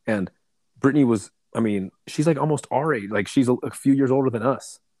say. And Brittany was, she's like almost our age. Like, she's a few years older than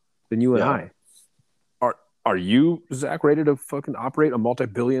us, than you and I. Are you, Zach, ready to fucking operate a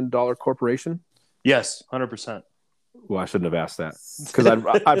multi-billion-dollar corporation? Yes, 100%. Well, I shouldn't have asked that, because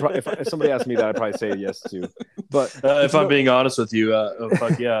if somebody asked me that, I'd probably say yes too. But if I'm being honest with you,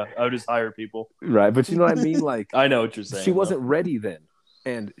 fuck yeah, I would just hire people. Right, but you know what I mean? Like, I know what you're saying. She wasn't ready then,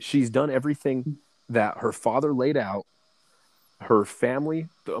 and she's done everything that her father laid out. Her family,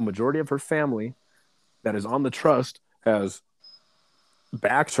 a majority of her family that is on the trust, has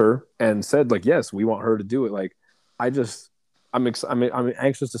backed her and said, like, yes, we want her to do it. Like, I'm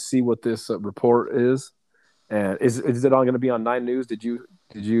anxious to see what this report is. And is it all going to be on 9 News? Did you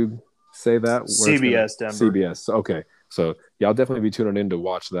say that? CBS Denver. CBS. Okay, so yeah, I'll definitely be tuning in to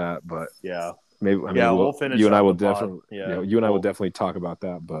watch that. But yeah, maybe we'll finish. You and I will definitely. Yeah, you and I will definitely talk about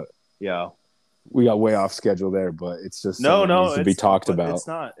that. But yeah, we got way off schedule there. But it's just needs to be talked about. It's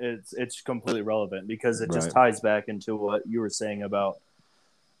not. It's completely relevant because it just ties back into what you were saying about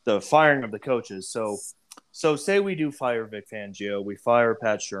the firing of the coaches. So say we do fire Vic Fangio, we fire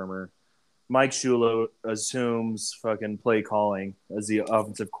Pat Shurmur, Mike Shula assumes fucking play calling as the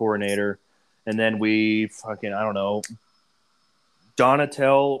offensive coordinator, and then we fucking, I don't know,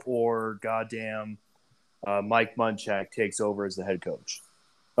 Donatel or goddamn Mike Munchak takes over as the head coach.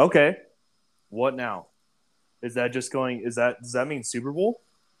 Okay, what now? Does that mean Super Bowl?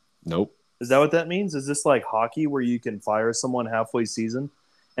 Nope. Is that what that means? Is this like hockey where you can fire someone halfway season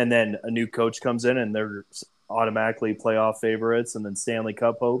and then a new coach comes in and they're automatically playoff favorites and then Stanley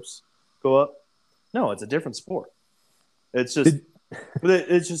Cup hopes go up? No, it's a different sport. It's just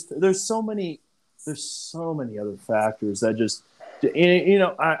there's so many other factors that just,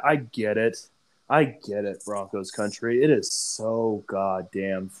 I get it. I get it, Broncos country. It is so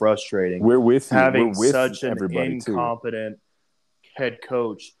goddamn frustrating. We're with you. Having We're with such an incompetent head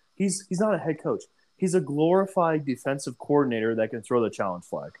coach. He's not a head coach. He's a glorified defensive coordinator that can throw the challenge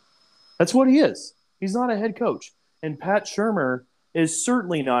flag. That's what he is. He's not a head coach. And Pat Shurmur is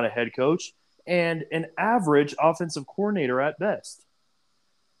certainly not a head coach and an average offensive coordinator at best.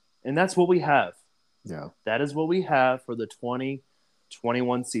 And that's what we have. Yeah. That is what we have for the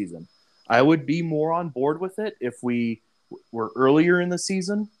 2021 season. I would be more on board with it if we were earlier in the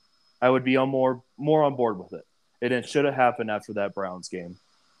season. I would be more on board with it. And it should have happened after that Browns game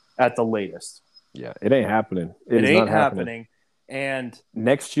at the latest. Yeah, it ain't happening. It ain't happening. And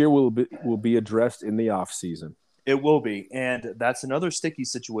next year will be addressed in the off season. It will be. And that's another sticky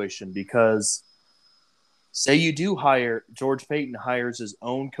situation because say you do hire – George Paton hires his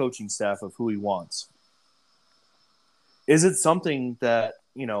own coaching staff of who he wants. Is it something that,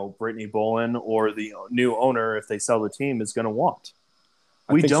 Brittany Bolin or the new owner, if they sell the team, is going to want?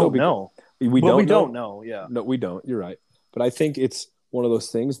 We don't know. We don't know. Yeah. No, we don't. You're right. But I think it's one of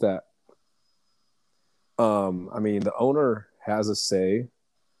those things that the owner has a say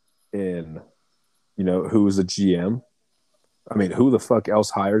in, who's the GM. Who the fuck else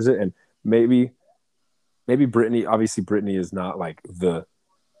hires it? And maybe Brittany, obviously Brittany is not like the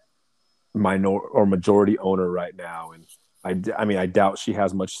minor or majority owner right now. And I doubt she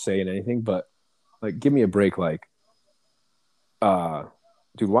has much say in anything, but like, give me a break. Like,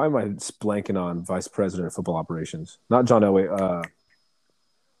 dude, why am I blanking on vice president of football operations? Not John Elway.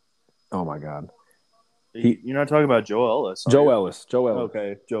 Oh my God. You're not talking about Joe Ellis. Joe Ellis.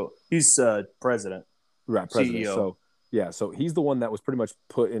 Okay, Joe. He's president. Right, president. CEO. So he's the one that was pretty much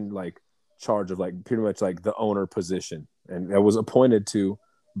put in like charge of like pretty much like the owner position, and that was appointed to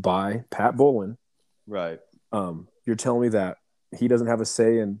by Pat Bowlen. Right. You're telling me that he didn't have a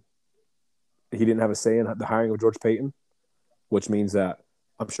say in the hiring of George Payton, which means that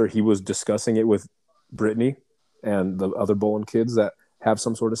I'm sure he was discussing it with Brittany and the other Bowlen kids that have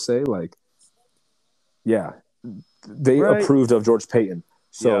some sort of say. Like, yeah, they approved of George Payton.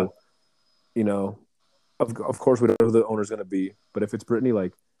 So, of course, we don't know who the owner's going to be. But if it's Brittany,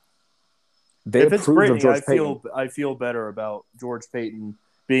 like, they if it's approved Brittany, of George Payton. I feel better about George Payton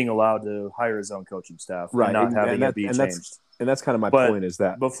being allowed to hire his own coaching staff, right? And not having it be changed. And that's kind of my point is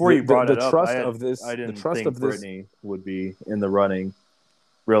that before you brought the it up, trust I didn't think Brittany would be in the running.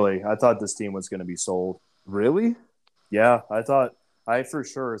 Really, I thought this team was going to be sold. Really? Yeah, I for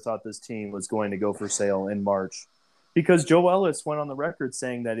sure thought this team was going to go for sale in March, because Joe Ellis went on the record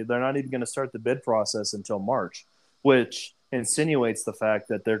saying that they're not even going to start the bid process until March, which insinuates the fact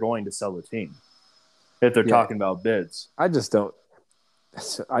that they're going to sell the team if they're talking about bids.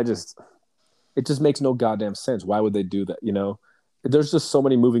 It just makes no goddamn sense. Why would they do that? There's just so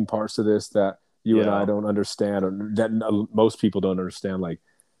many moving parts to this that you and I don't understand, or that most people don't understand. Like,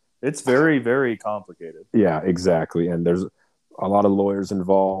 it's very, very complicated. Yeah, exactly. And there's a lot of lawyers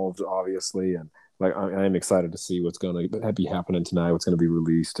involved, obviously. And like, I'm excited to see what's going to be happening tonight, what's going to be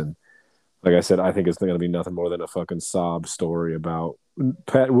released. And like I said, I think it's going to be nothing more than a fucking sob story about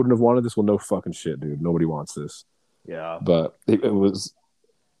Pat wouldn't have wanted this. Well, no fucking shit, dude. Nobody wants this. Yeah. But it was.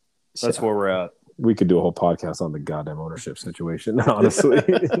 That's where we're at. We could do a whole podcast on the goddamn ownership situation, honestly.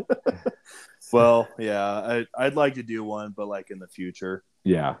 Well, yeah, I'd like to do one, but like in the future.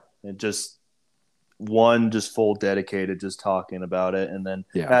 Yeah. And just full dedicated, just talking about it. And then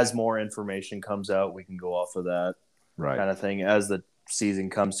as more information comes out, we can go off of that kind of thing as the season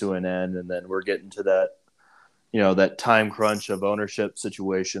comes to an end. And then we're getting to that, that time crunch of ownership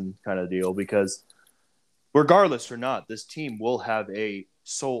situation kind of deal, because regardless or not, this team will have a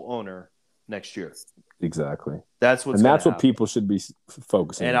sole owner next year. Exactly. That's what people should be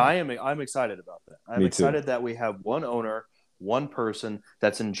focusing on. And I'm excited about that. I'm excited that we have one owner, one person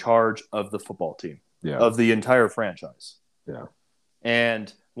that's in charge of the football team, of the entire franchise. Yeah.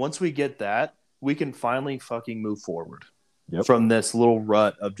 And once we get that, we can finally fucking move forward from this little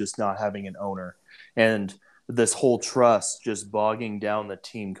rut of just not having an owner and this whole trust just bogging down the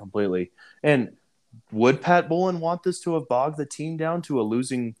team completely. And would Pat Bowlen want this to have bogged the team down to a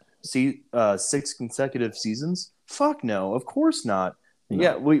losing 6 consecutive seasons? Fuck no, of course not. No.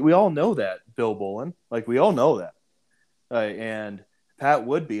 Yeah, we all know that, Bill Bowlen. Like, we all know that. And Pat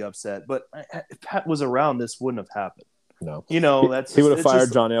would be upset, but if Pat was around, this wouldn't have happened. No. He would have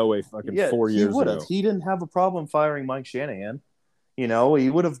fired John Elway fucking 4 years ago. He would have. He didn't have a problem firing Mike Shanahan. He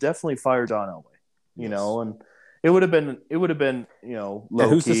would have definitely fired John Elway. And it would have been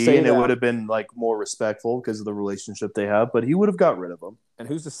low key, and it would have been like more respectful because of the relationship they have. But he would have got rid of him. And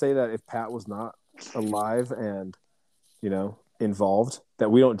who's to say that if Pat was not alive and involved,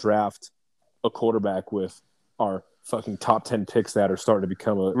 that we don't draft a quarterback with our fucking top 10 picks that are starting to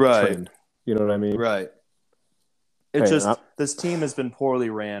become a trend. You know what I mean? Right. This team has been poorly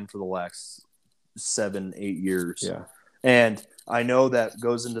ran for the last 7-8 years. Yeah. And I know that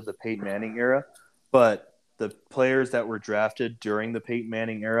goes into the Peyton Manning era, but the players that were drafted during the Peyton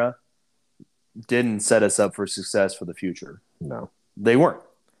Manning era didn't set us up for success for the future. No. They weren't.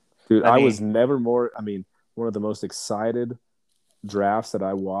 Dude, I was never more – one of the most excited drafts that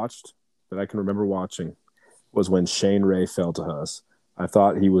I watched, that I can remember watching, was when Shane Ray fell to us. I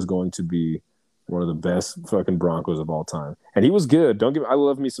thought he was going to be one of the best fucking Broncos of all time. And he was good. I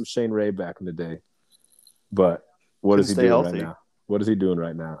love me some Shane Ray back in the day. But what is he doing right now? What is he doing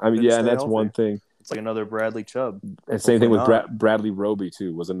right now? And that's one thing. It's like another Bradley Chubb. And same thing with Bradley Roby,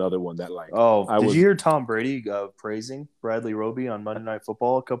 too, was another one that did you hear Tom Brady praising Bradley Roby on Monday Night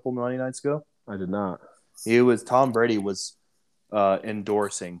Football a couple Monday nights ago? I did not. Tom Brady was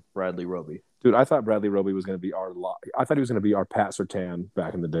endorsing Bradley Roby. Dude, I thought Bradley Roby was going to be I thought he was going to be our Pat Surtain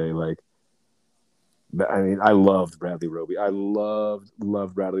back in the day. I loved Bradley Roby. I loved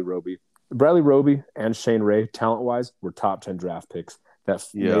Bradley Roby. Bradley Roby and Shane Ray, talent-wise, were top 10 draft picks that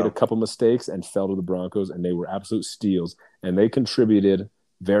made a couple mistakes and fell to the Broncos, and they were absolute steals. And they contributed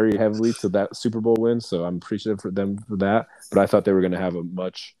very heavily to that Super Bowl win, so I'm appreciative for them for that. But I thought they were going to have a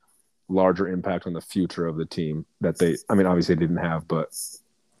much larger impact on the future of the team that obviously they didn't have, but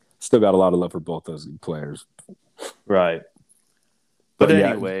still got a lot of love for both those players. Right. But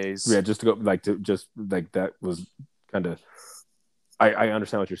anyways. Just to go that was kind of I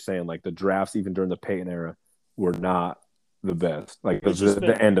understand what you're saying. Like, the drafts, even during the Peyton era, were not the best. Like, it was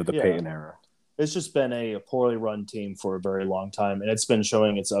the end of the Peyton era. It's just been a poorly run team for a very long time, and it's been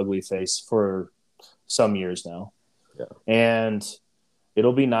showing its ugly face for some years now. Yeah. And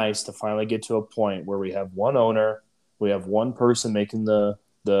it'll be nice to finally get to a point where we have one owner, we have one person making the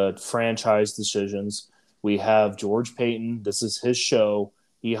franchise decisions. We have George Payton. This is his show.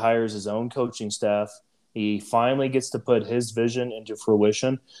 He hires his own coaching staff. He finally gets to put his vision into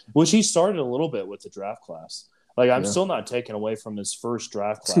fruition, which he started a little bit with the draft class. Like, I'm still not taken away from his first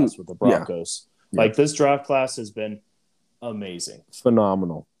draft class with the Broncos. Yeah. Like, this draft class has been amazing.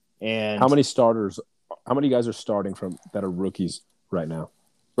 Phenomenal. And how many guys are starting from that are rookies right now?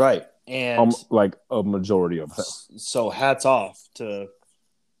 Right. And like a majority of them. So hats off to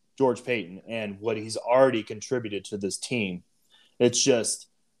George Payton and what he's already contributed to this team. It's just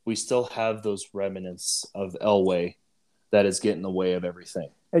we still have those remnants of Elway that is getting in the way of everything.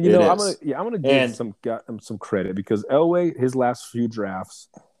 And I'm gonna give some credit because Elway, his last few drafts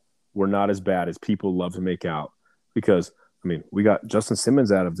were not as bad as people love to make out. Because we got Justin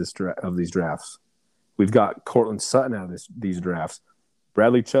Simmons out of these drafts. We've got Cortland Sutton out of these drafts.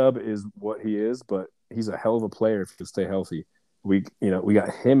 Bradley Chubb is what he is, but he's a hell of a player if he can stay healthy. We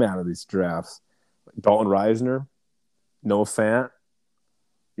got him out of these drafts. Dalton Reisner, Noah Fant,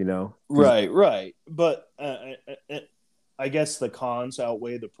 Right. But I guess the cons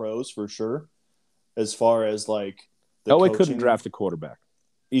outweigh the pros for sure. As far as like Elway couldn't draft a quarterback.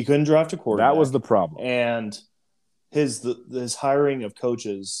 He couldn't draft a quarterback. That was the problem. And his hiring of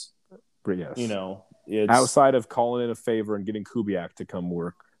coaches, but yes, it's outside of calling in a favor and getting Kubiak to come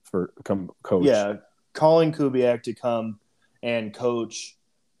coach. Yeah, calling Kubiak to come and coach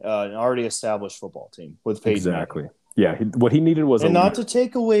an already established football team with Peyton. Exactly. Yeah, what he needed was not to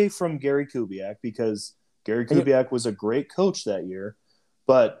take away from Gary Kubiak because Gary Kubiak was a great coach that year,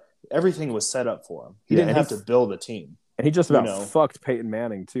 but everything was set up for him. He didn't have to build a team. And he just about fucked Peyton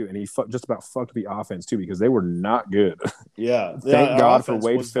Manning too, and he just about fucked the offense too because they were not good. Yeah, thank God for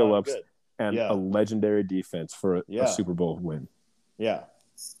Wade Phillips and a legendary defense for a Super Bowl win. Yeah.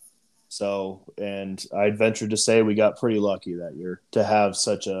 So, and I'd venture to say we got pretty lucky that year to have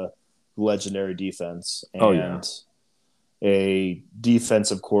such a legendary defense and a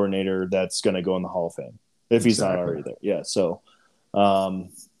defensive coordinator that's going to go in the Hall of Fame if he's not already there. Yeah. So,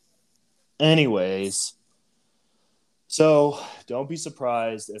 anyways. So don't be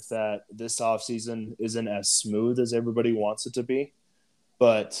surprised if this offseason isn't as smooth as everybody wants it to be.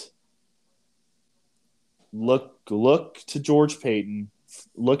 But look to George Payton.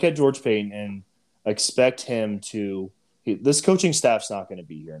 Look at George Payton and expect him to – this coaching staff's not going to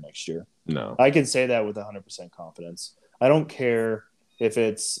be here next year. No. I can say that with 100% confidence. I don't care if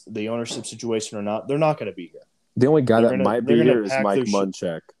it's the ownership situation or not. They're not going to be here. The only guy that might be here is Mike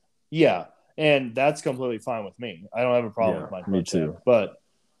Munchak. Yeah. And that's completely fine with me. I don't have a problem with Mike Munchak. Too. But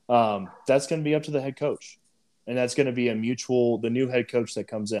that's going to be up to the head coach. And that's going to be the new head coach that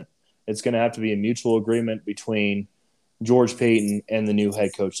comes in. It's going to have to be a mutual agreement between George Payton and the new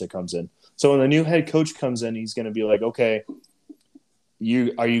head coach that comes in. So when the new head coach comes in, he's going to be like, okay,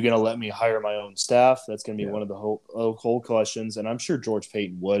 are you going to let me hire my own staff? That's going to be one of the whole questions. And I'm sure George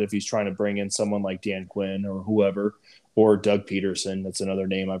Payton would if he's trying to bring in someone like Dan Quinn or whoever. Or Doug Peterson. That's another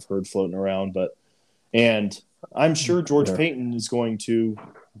name I've heard floating around. And I'm sure George Payton is going to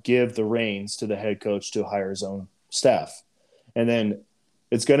give the reins to the head coach to hire his own staff. And then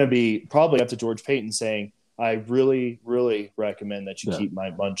it's going to be probably up to George Payton saying, I really, really recommend that you keep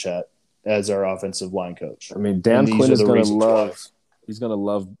Mike Munchak as our offensive line coach. Dan Quinn is going to love – he's going to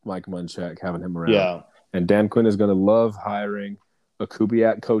love Mike Munchak having him around. Yeah. And Dan Quinn is going to love hiring a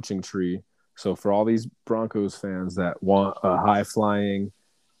Kubiak coaching tree. So for all these Broncos fans that want a high-flying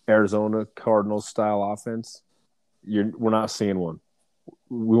Arizona Cardinals-style offense, we're not seeing one.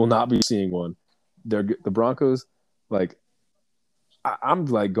 We will not be seeing one. The Broncos, I'm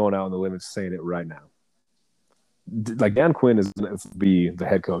going out on the limit saying it right now. Dan Quinn is going to be the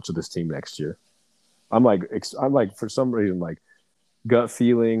head coach of this team next year. I'm for some reason, gut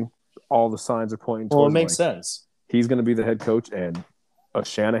feeling, all the signs are pointing towards. Well, it makes sense. He's going to be the head coach, and a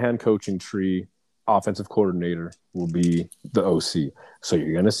Shanahan coaching tree offensive coordinator will be the OC. So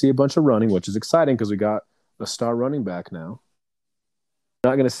you're going to see a bunch of running, which is exciting because we got a star running back now.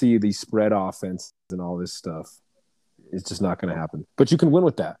 You're not going to see the spread offense and all this stuff. It's just not going to happen. But you can win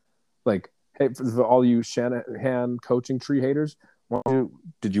with that. Hey, for all you Shanahan coaching tree haters,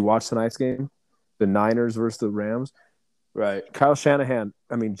 did you watch tonight's game? The Niners versus the Rams? Right. Kyle Shanahan,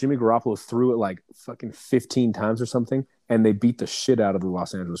 Jimmy Garoppolo threw it fucking 15 times or something, and they beat the shit out of the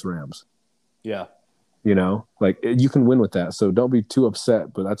Los Angeles Rams. Yeah. You can win with that. So don't be too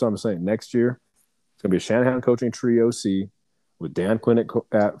upset. But that's what I'm saying. Next year, it's going to be a Shanahan coaching tree OC with Dan Quinn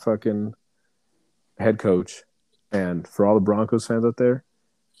at fucking head coach. And for all the Broncos fans out there,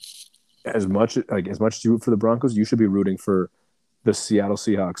 as much as you root for the Broncos, you should be rooting for the Seattle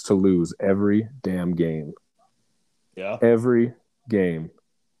Seahawks to lose every damn game. Yeah. Every game,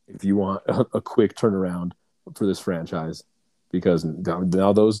 if you want a quick turnaround for this franchise, because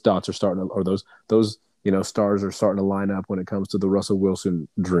now those dots are starting to, or those stars are starting to line up when it comes to the Russell Wilson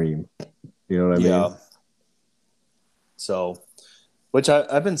dream. You know what I mean? So, which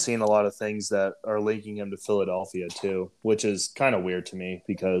I've been seeing a lot of things that are linking him to Philadelphia too, which is kind of weird to me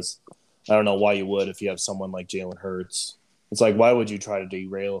because I don't know why you would if you have someone like Jalen Hurts. It's like, why would you try to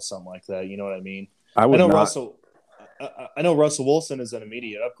derail something like that? You know what I mean? I know Russell Wilson is an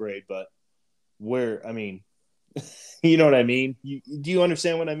immediate upgrade, but where? I mean, you know what I mean? Do you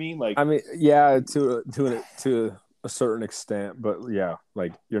understand what I mean? Like, I mean, yeah, to a certain extent, but yeah,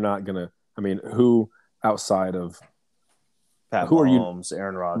 like you're not gonna. I mean, who outside of Pat who Mahomes, are you?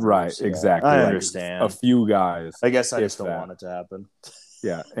 Aaron Rodgers, Right, yeah. exactly. I like understand. A few guys. I guess I just don't want it to happen.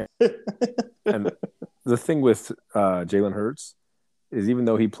 Yeah, and the thing with Jalen Hurts is even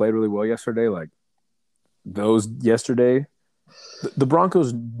though he played really well yesterday, like those yesterday, the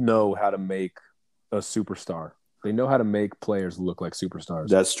Broncos know how to make a superstar. They know how to make players look like superstars.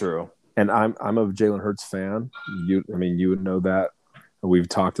 That's true. And I'm a Jalen Hurts fan. You would know that. We've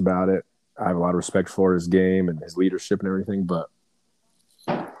talked about it. I have a lot of respect for his game and his leadership and everything, but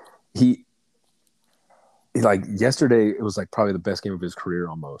he like yesterday, it was like probably the best game of his career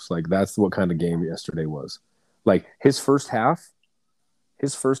almost. Like that's what kind of game yesterday was. Like his first half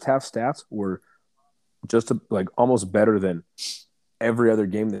stats were just like almost better than every other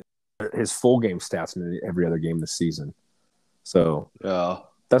game his full game stats in every other game this season. So yeah,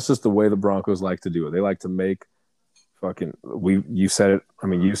 that's just the way the Broncos like to do it. They like to make you said it. I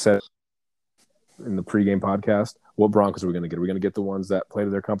mean, you said it in the pregame podcast. What Broncos are we going to get? Are we going to get the ones that play to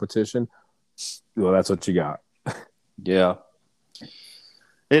their competition? Well, that's what you got. Yeah,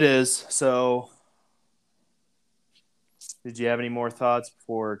 it is. So, did you have any more thoughts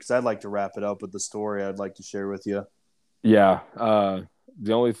before? Because I'd like to wrap it up with the story I'd like to share with you. Yeah.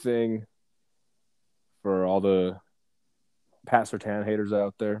 The only thing for all the Pat Surtain haters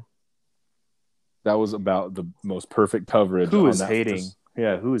out there, that was about the most perfect coverage. Who is hating?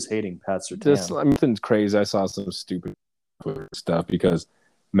 Who is hating Pat Surtain? Nothing's crazy. I saw some stupid stuff because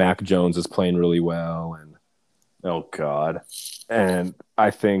Mac Jones is playing really well, and oh god, and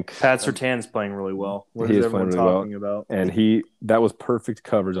I think Pat Surtain is playing really well. What is everyone talking about? And that was perfect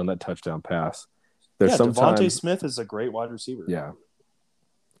coverage on that touchdown pass. Devontae Smith is a great wide receiver. Yeah,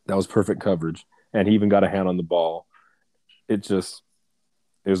 that was perfect coverage, and he even got a hand on the ball. It was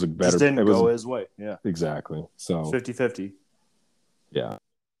a better. Just didn't go his way. Yeah, exactly. So 50-50. Yeah,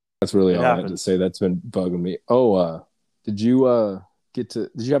 that's really all I had to say. That's been bugging me. Oh, did you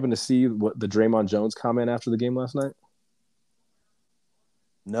happen to see what the Draymond Jones comment after the game last night?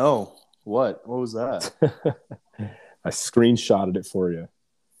 No. What was that? I screenshotted it for you.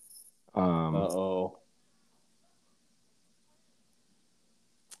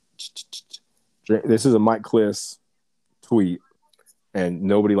 This is a Mike Klis tweet, and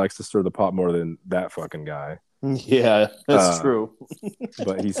nobody likes to stir the pot more than that fucking guy. Yeah, that's true.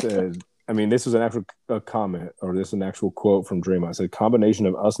 But he said, I mean, this is an actual comment, or this is an actual quote from Draymond. It said, combination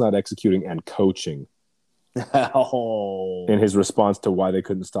of us not executing and coaching. In his response to why they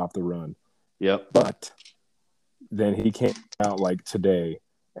couldn't stop the run. Yep. But then he came out like today,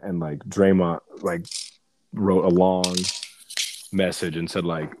 and like Draymond like wrote a long message and said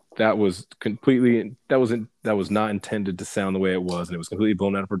like that was not intended to sound the way it was, and it was completely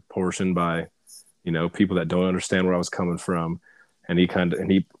blown out of proportion by people that don't understand where I was coming from. And he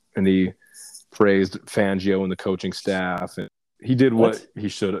praised Fangio and the coaching staff, and he did what he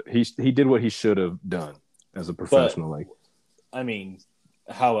should. He did what he should have done as a professional. But, I mean,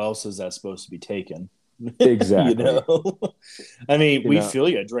 how else is that supposed to be taken? Exactly. I mean, we feel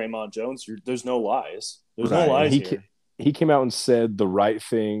you, Draymond Jones. There's no lies. There's no lies here. He came out and said the right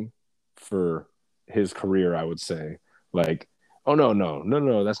thing for his career, I would say. Like, oh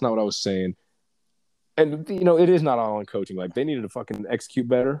no, that's not what I was saying. And it is not all on coaching. Like, they needed to fucking execute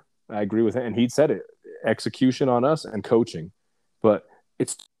better. I agree with him, and he said it: execution on us and coaching. But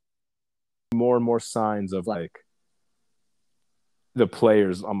it's more and more signs of like the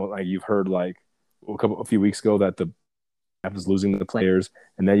players. Almost like you've heard like a few weeks ago that the staff is losing the players,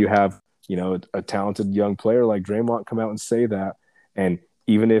 and then you have a talented young player like Draymond come out and say that. And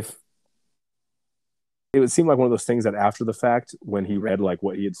even if it would seem like one of those things that after the fact, when he read like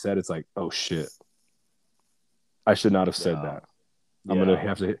what he had said, it's like, oh shit, I should not have said that. I'm gonna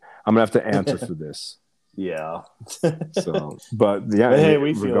have to answer for this. Yeah. So, but yeah,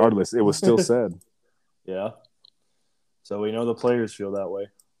 regardless, it was still said. Yeah. So we know the players feel that way.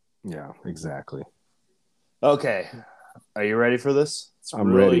 Yeah, exactly. Okay. Are you ready for this? It's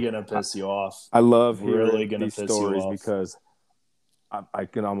I'm really ready. gonna piss you off. I love Really hearing gonna these piss you stories off. because I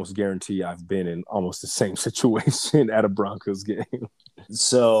can almost guarantee I've been in almost the same situation at a Broncos game.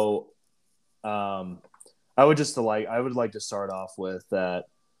 So, I would like to start off with that.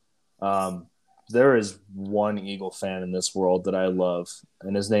 There is one Eagle fan in this world that I love,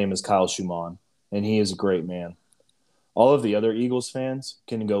 and his name is Kyle Schumann, and he is a great man. All of the other Eagles fans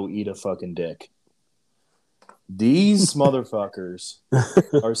can go eat a fucking dick. These motherfuckers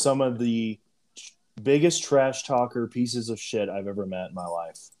are some of the biggest trash talker pieces of shit I've ever met in my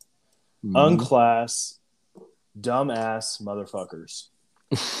life. Unclass, dumbass motherfuckers.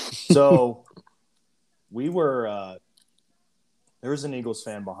 So there was an Eagles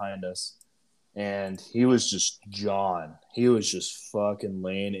fan behind us, and he was just John. He was just fucking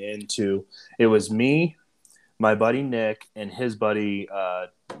laying into. It was me, my buddy Nick, and his buddy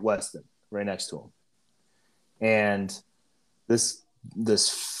Weston right next to him. And this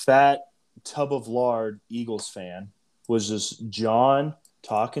fat tub of lard Eagles fan was just John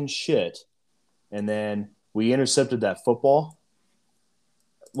talking shit. And then we intercepted that football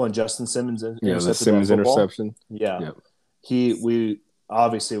when Justin Simmons intercepted the Simmons that football. interception. Yeah. Yep. We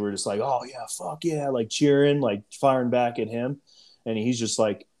obviously were just like, oh yeah, fuck yeah, like cheering, like firing back at him. And he's just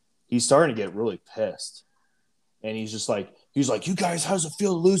like, he's starting to get really pissed. And he's like, you guys, how's it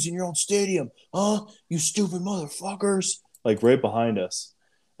feel to lose in your own stadium? Huh? You stupid motherfuckers. Like right behind us.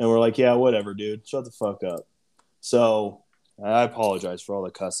 And we're like, yeah, whatever, dude. Shut the fuck up. So I apologize for all the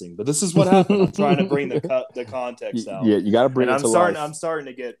cussing, but this is what happened. I'm trying to bring the context out. Yeah, you got to bring it to life. I'm starting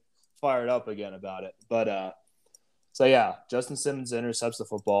to get fired up again about it. But so yeah, Justin Simmons intercepts the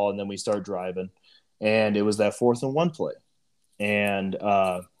football, and then we start driving, and it was that 4th and 1 play, and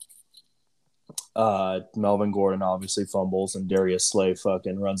Melvin Gordon obviously fumbles, and Darius Slay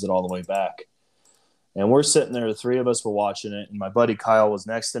fucking runs it all the way back. And we're sitting there, the three of us were watching it, and my buddy Kyle was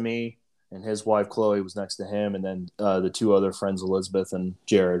next to me, and his wife Chloe was next to him, and then the two other friends, Elizabeth and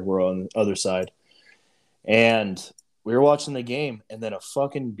Jared, were on the other side. And we were watching the game, and then a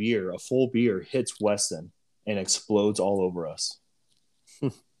full beer hits Weston and explodes all over us.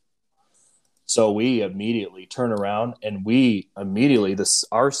 So we immediately turn around, and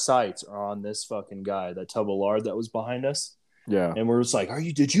our sights are on this fucking guy, that tub of lard that was behind us. Yeah. And we're just like,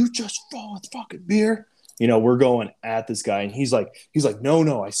 did you just throw a fucking beer? You know, we're going at this guy, and he's like,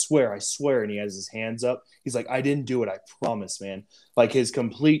 no, I swear. And he has his hands up. He's like, I didn't do it. I promise, man. Like his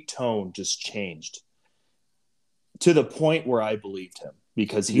complete tone just changed to the point where I believed him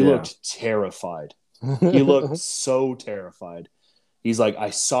because he looked terrified. He looked so terrified. He's like,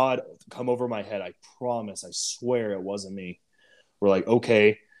 I saw it come over my head. I promise. I swear it wasn't me. We're like,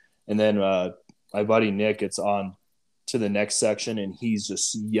 okay. And then my buddy Nick gets on to the next section, and he's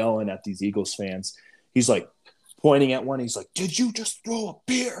just yelling at these Eagles fans. He's like pointing at one. He's like, did you just throw a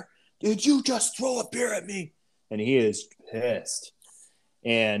beer? Did you just throw a beer at me? And he is pissed.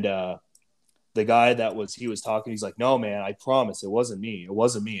 And the guy he was talking, he's like, no, man, I promise it wasn't me. It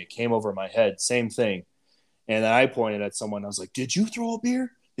wasn't me. It came over my head. Same thing. And then I pointed at someone. I was like, did you throw a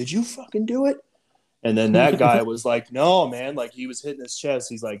beer? Did you fucking do it? And then that guy was like, no, man. Like he was hitting his chest.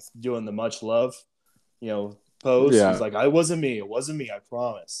 He's like doing the much love, pose. Yeah. He's like, it wasn't me. It wasn't me. I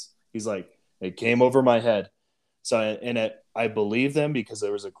promise. He's like, it came over my head. So, I believe them because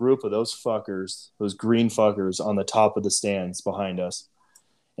there was a group of those fuckers, those green fuckers on the top of the stands behind us.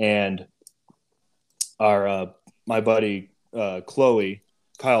 And my buddy, Chloe,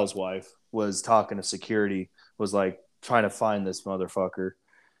 Kyle's wife, was talking to security, was like trying to find this motherfucker.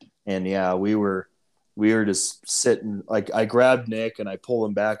 And yeah, we were just sitting, like I grabbed Nick and I pulled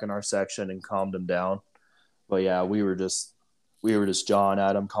him back in our section and calmed him down. But yeah, we were just jawing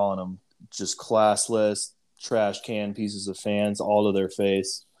at him, calling him just classless, trash can pieces of fans all to their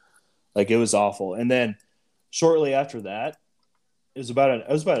face. Like it was awful. And then shortly after that, it was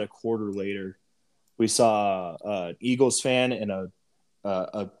about a quarter later, we saw an Eagles fan and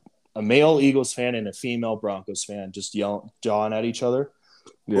a male Eagles fan and a female Broncos fan just jawing at each other.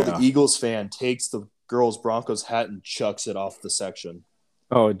 Yeah. Well, the Eagles fan takes the girl's Broncos hat and chucks it off the section.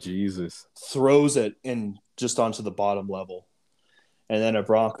 Oh, Jesus. Throws it in just onto the bottom level. And then a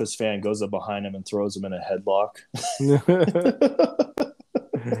Broncos fan goes up behind him and throws him in a headlock.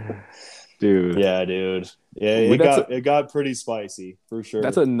 Dude. Yeah, dude. Yeah, it got pretty spicy, for sure.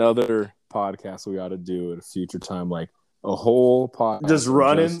 That's another podcast we ought to do at a future time. Like a whole podcast. Just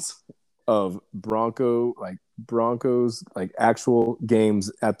run-ins? Of Broncos, like actual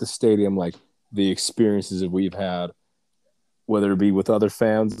games at the stadium, like the experiences that we've had whether it be with other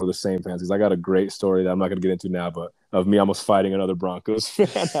fans or the same fans. Because I got a great story that I'm not going to get into now, but of me almost fighting another Broncos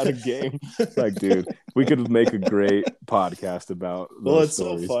fan at a game. Like, dude, we could make a great podcast about those Well, it's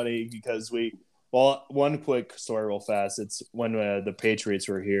stories. so funny because one quick story real fast. It's when the Patriots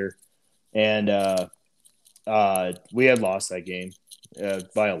were here, and we had lost that game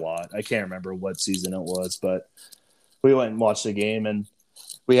by a lot. I can't remember what season it was, but we went and watched the game, and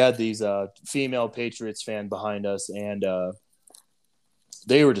we had these female Patriots fan behind us, and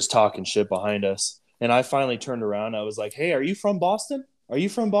they were just talking shit behind us. And I finally turned around. I was like, "Hey, are you from Boston? Are you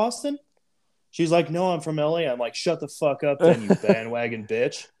from Boston?" She's like, "No, I'm from LA." I'm like, "Shut the fuck up, then, you bandwagon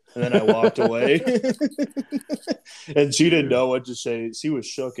bitch." And then I walked away. And she didn't know what to say. She was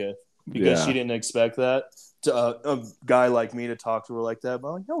shooketh because she didn't expect that. A guy like me to talk to her like that. But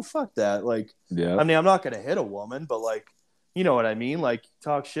I'm like, no, fuck that. Like, I mean, I'm not going to hit a woman, but like, you know what I mean? Like,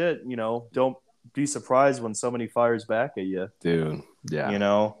 talk shit, don't be surprised when somebody fires back at you. Dude, yeah.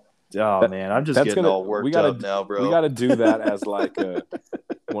 Man, I'm just getting all worked up now, bro. We got to do that as like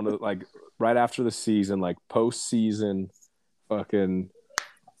one of like right after the season, like postseason fucking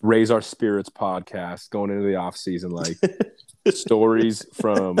Raise Our Spirits podcast going into the off season, like stories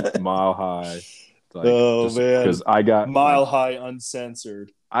from Mile High. Like, man, because I got Mile High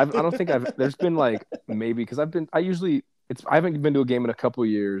uncensored. I don't think there's been like maybe because I haven't been to a game in a couple of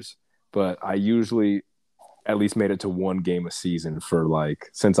years, but I usually at least made it to one game a season for like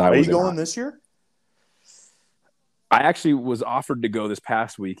since I was. Are you going this year? I actually was offered to go this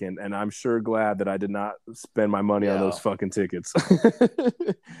past weekend, and I'm sure glad that I did not spend my money on those fucking tickets.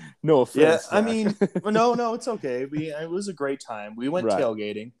 No offense. Yeah, I mean, no, it's okay. It was a great time. We went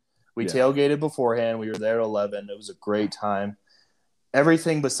tailgating. We tailgated beforehand. We were there at 11. It was a great time.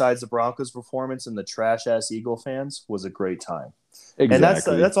 Everything besides the Broncos performance and the trash-ass Eagle fans was a great time.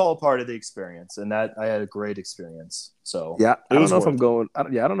 Exactly. And that's all part of the experience. And that I had a great experience. So yeah, I don't know if I'm going. I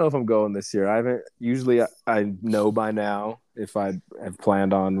don't know if I'm going this year. I haven't. Usually, I know by now if I have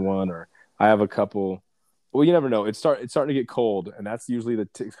planned on one, or I have a couple. Well, you never know. It's starting to get cold, and that's usually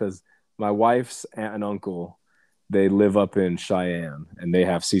because my wife's aunt and uncle, they live up in Cheyenne, and they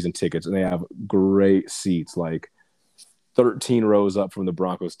have season tickets, and they have great seats, like 13 rows up from the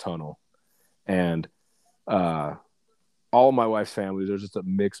Broncos tunnel, and all of my wife's family, there's just a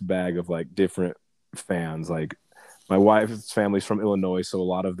mixed bag of like different fans. Like my wife's family's from Illinois, so a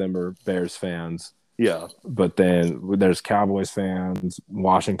lot of them are Bears fans. Yeah. But then there's Cowboys fans,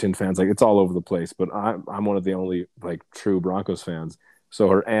 Washington fans, like it's all over the place. But I'm one of the only like true Broncos fans. So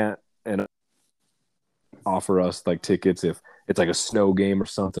her aunt and offer us like tickets if it's like a snow game or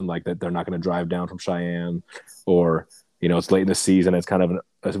something like that. They're not going to drive down from Cheyenne, or it's late in the season. It's kind of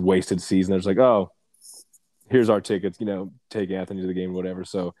a wasted season. There's like, oh, here's our tickets, take Anthony to the game, whatever.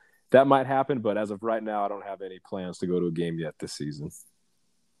 So that might happen, but as of right now, I don't have any plans to go to a game yet this season.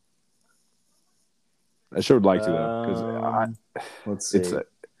 I sure would like to, though, because let's see.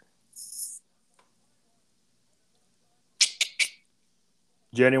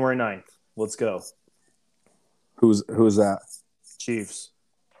 January 9th. Let's go. Who's that? Chiefs.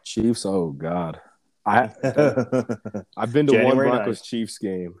 Oh, God. I've been to January one Broncos 9th. Chiefs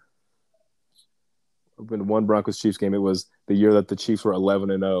game. I've been to one Broncos Chiefs game. It was the year that the Chiefs were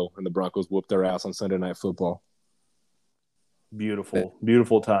 11-0 and the Broncos whooped their ass on Sunday Night Football.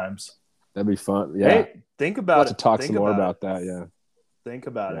 Beautiful times. That'd be fun. Yeah. Hey, think about it. To talk some more about that. Yeah. Think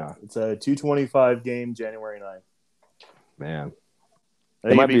about it. It's a 2:25 game, January 9th. Man,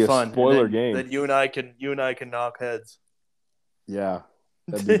 It might be a fun. spoiler game. That you and I can knock heads. Yeah,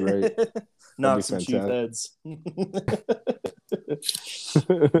 that'd be great. Knock some Chief heads.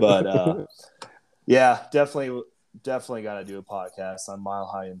 But yeah, definitely got to do a podcast on Mile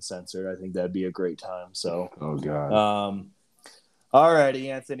High Uncensored. I think that'd be a great time. So, oh God. All righty,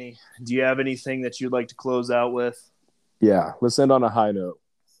 Anthony. Do you have anything that you'd like to close out with? Yeah, let's end on a high note.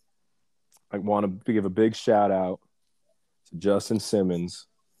 I want to give a big shout out to Justin Simmons,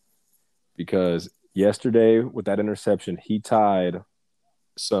 because yesterday with that interception, he tied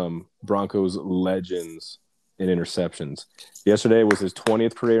some Broncos legends in interceptions. Yesterday was his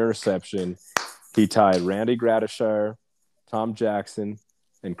 20th career interception. He tied Randy Gradishar, Tom Jackson,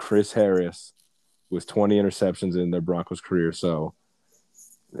 and Chris Harris with 20 interceptions in their Broncos career. So,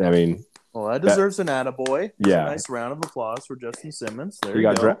 I mean, well, that deserves an attaboy. Yeah. A nice round of applause for Justin Simmons. There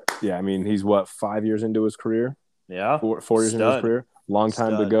you go. Yeah, I mean, he's 5 years into his career? Yeah. 4 years into his career. Long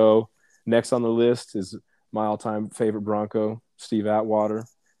time to go. Next on the list is my all-time favorite Bronco, Steve Atwater.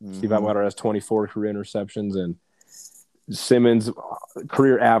 Mm-hmm. Steve Atwater has 24 career interceptions, and Simmons'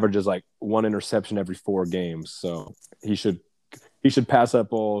 career average is like 1 interception every 4 games. So he should pass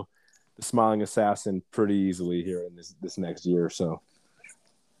up all smiling assassin pretty easily here in this next year or so.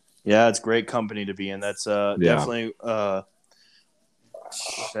 Yeah, it's great company to be in. That's definitely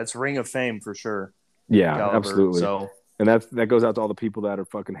that's Ring of Fame for sure. Yeah, caliber. absolutely. So, and that goes out to all the people that are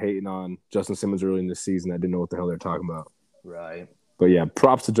fucking hating on Justin Simmons early in this season that didn't know what the hell they're talking about. right. But yeah,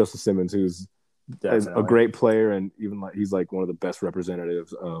 props to Justin Simmons, who's Definitely a great player, and even like he's like one of the best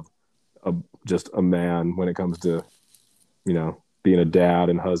representatives of just a man when it comes to, you know, being a dad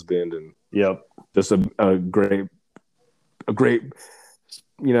and husband, and Yep. just a great,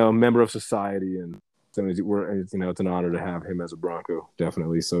 you know, member of society. And so we're, you know, it's an honor to have him as a Bronco,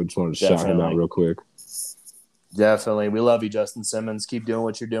 definitely. So just wanted to shout him out real quick. Definitely. We love you, Justin Simmons. Keep doing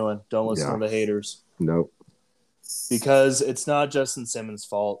what you're doing. Don't listen to the haters. Nope. Because it's not Justin Simmons'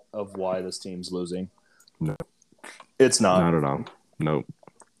 fault of why this team's losing. No. It's not. Not at all. Nope.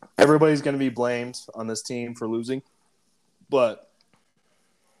 Everybody's going to be blamed on this team for losing. But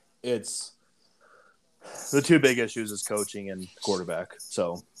it's the two big issues is coaching and quarterback.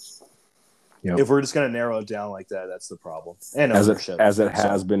 So if we're just going to narrow it down like that, that's the problem. And ownership. As it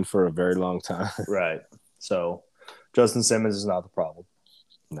has been for a very long time. Right. So Justin Simmons is not the problem.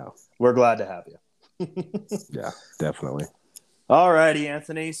 No. We're glad to have you. Yeah, definitely. All righty,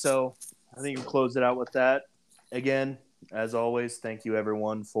 Anthony. So I think we'll close it out with that. Again, as always, thank you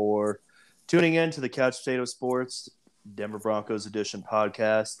everyone for tuning in to the Couch Potato Sports Denver Broncos Edition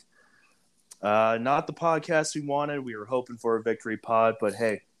podcast. Not the podcast we wanted. We were hoping for a victory pod, but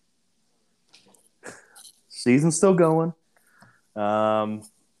hey, season's still going.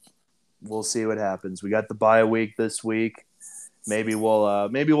 We'll see what happens. We got the bye week this week. Maybe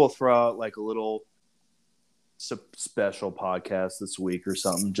we'll throw out like a little special podcast this week or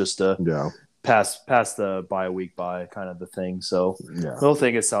something just to pass the bye week by, kind of the thing. So we'll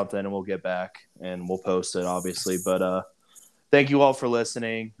think of something and we'll get back and we'll post it, obviously. But thank you all for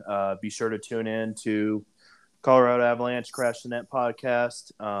listening. Be sure to tune in to Colorado Avalanche Crash the Net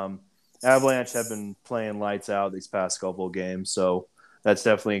podcast. Avalanche have been playing lights out these past couple of games, so that's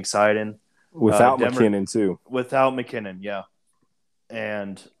definitely exciting. Without McKinnon too. Without McKinnon, yeah.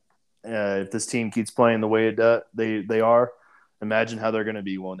 And if this team keeps playing the way they are, imagine how they're going to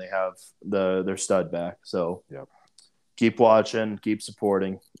be when they have their stud back. So keep watching, keep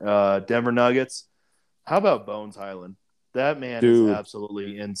supporting. Denver Nuggets. How about Bones Highland? That man is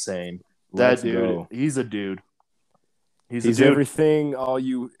absolutely insane. That dude, he's a dude. He's a dude. Everything all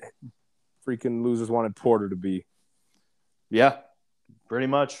you freaking losers wanted Porter to be. Yeah, pretty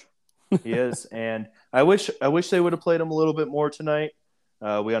much. He is. And I wish they would have played him a little bit more tonight.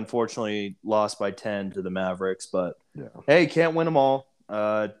 We unfortunately lost by 10 to the Mavericks, but hey, can't win them all.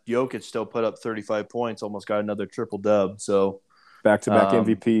 Jokic still put up 35 points, almost got another triple dub. So back-to-back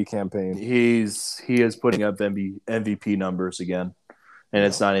MVP campaign. He is putting up MVP numbers again, and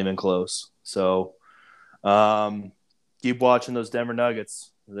it's not even close. So keep watching those Denver Nuggets.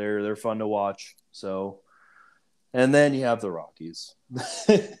 They're fun to watch. So, and then you have the Rockies.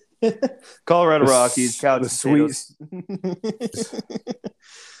 Colorado Rockies, Couch Potatoes.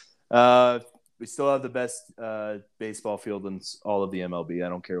 We still have the best baseball field in all of the MLB. I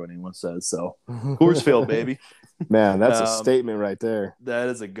don't care what anyone says. So, Coors Field, baby. Man, that's a statement right there. That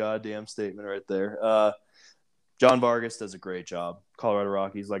is a goddamn statement right there. John Vargas does a great job. Colorado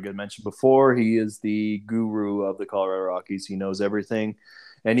Rockies, like I mentioned before, he is the guru of the Colorado Rockies. He knows everything,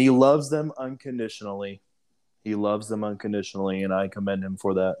 and he loves them unconditionally. He loves them unconditionally, and I commend him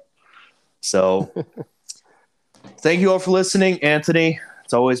for that. So, thank you all for listening, Anthony.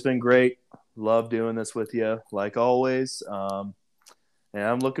 It's always been great. Love doing this with you, like always. And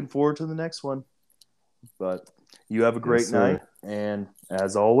I'm looking forward to the next one. But you have a great night. And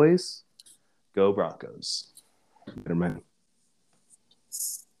as always, go Broncos. Better man.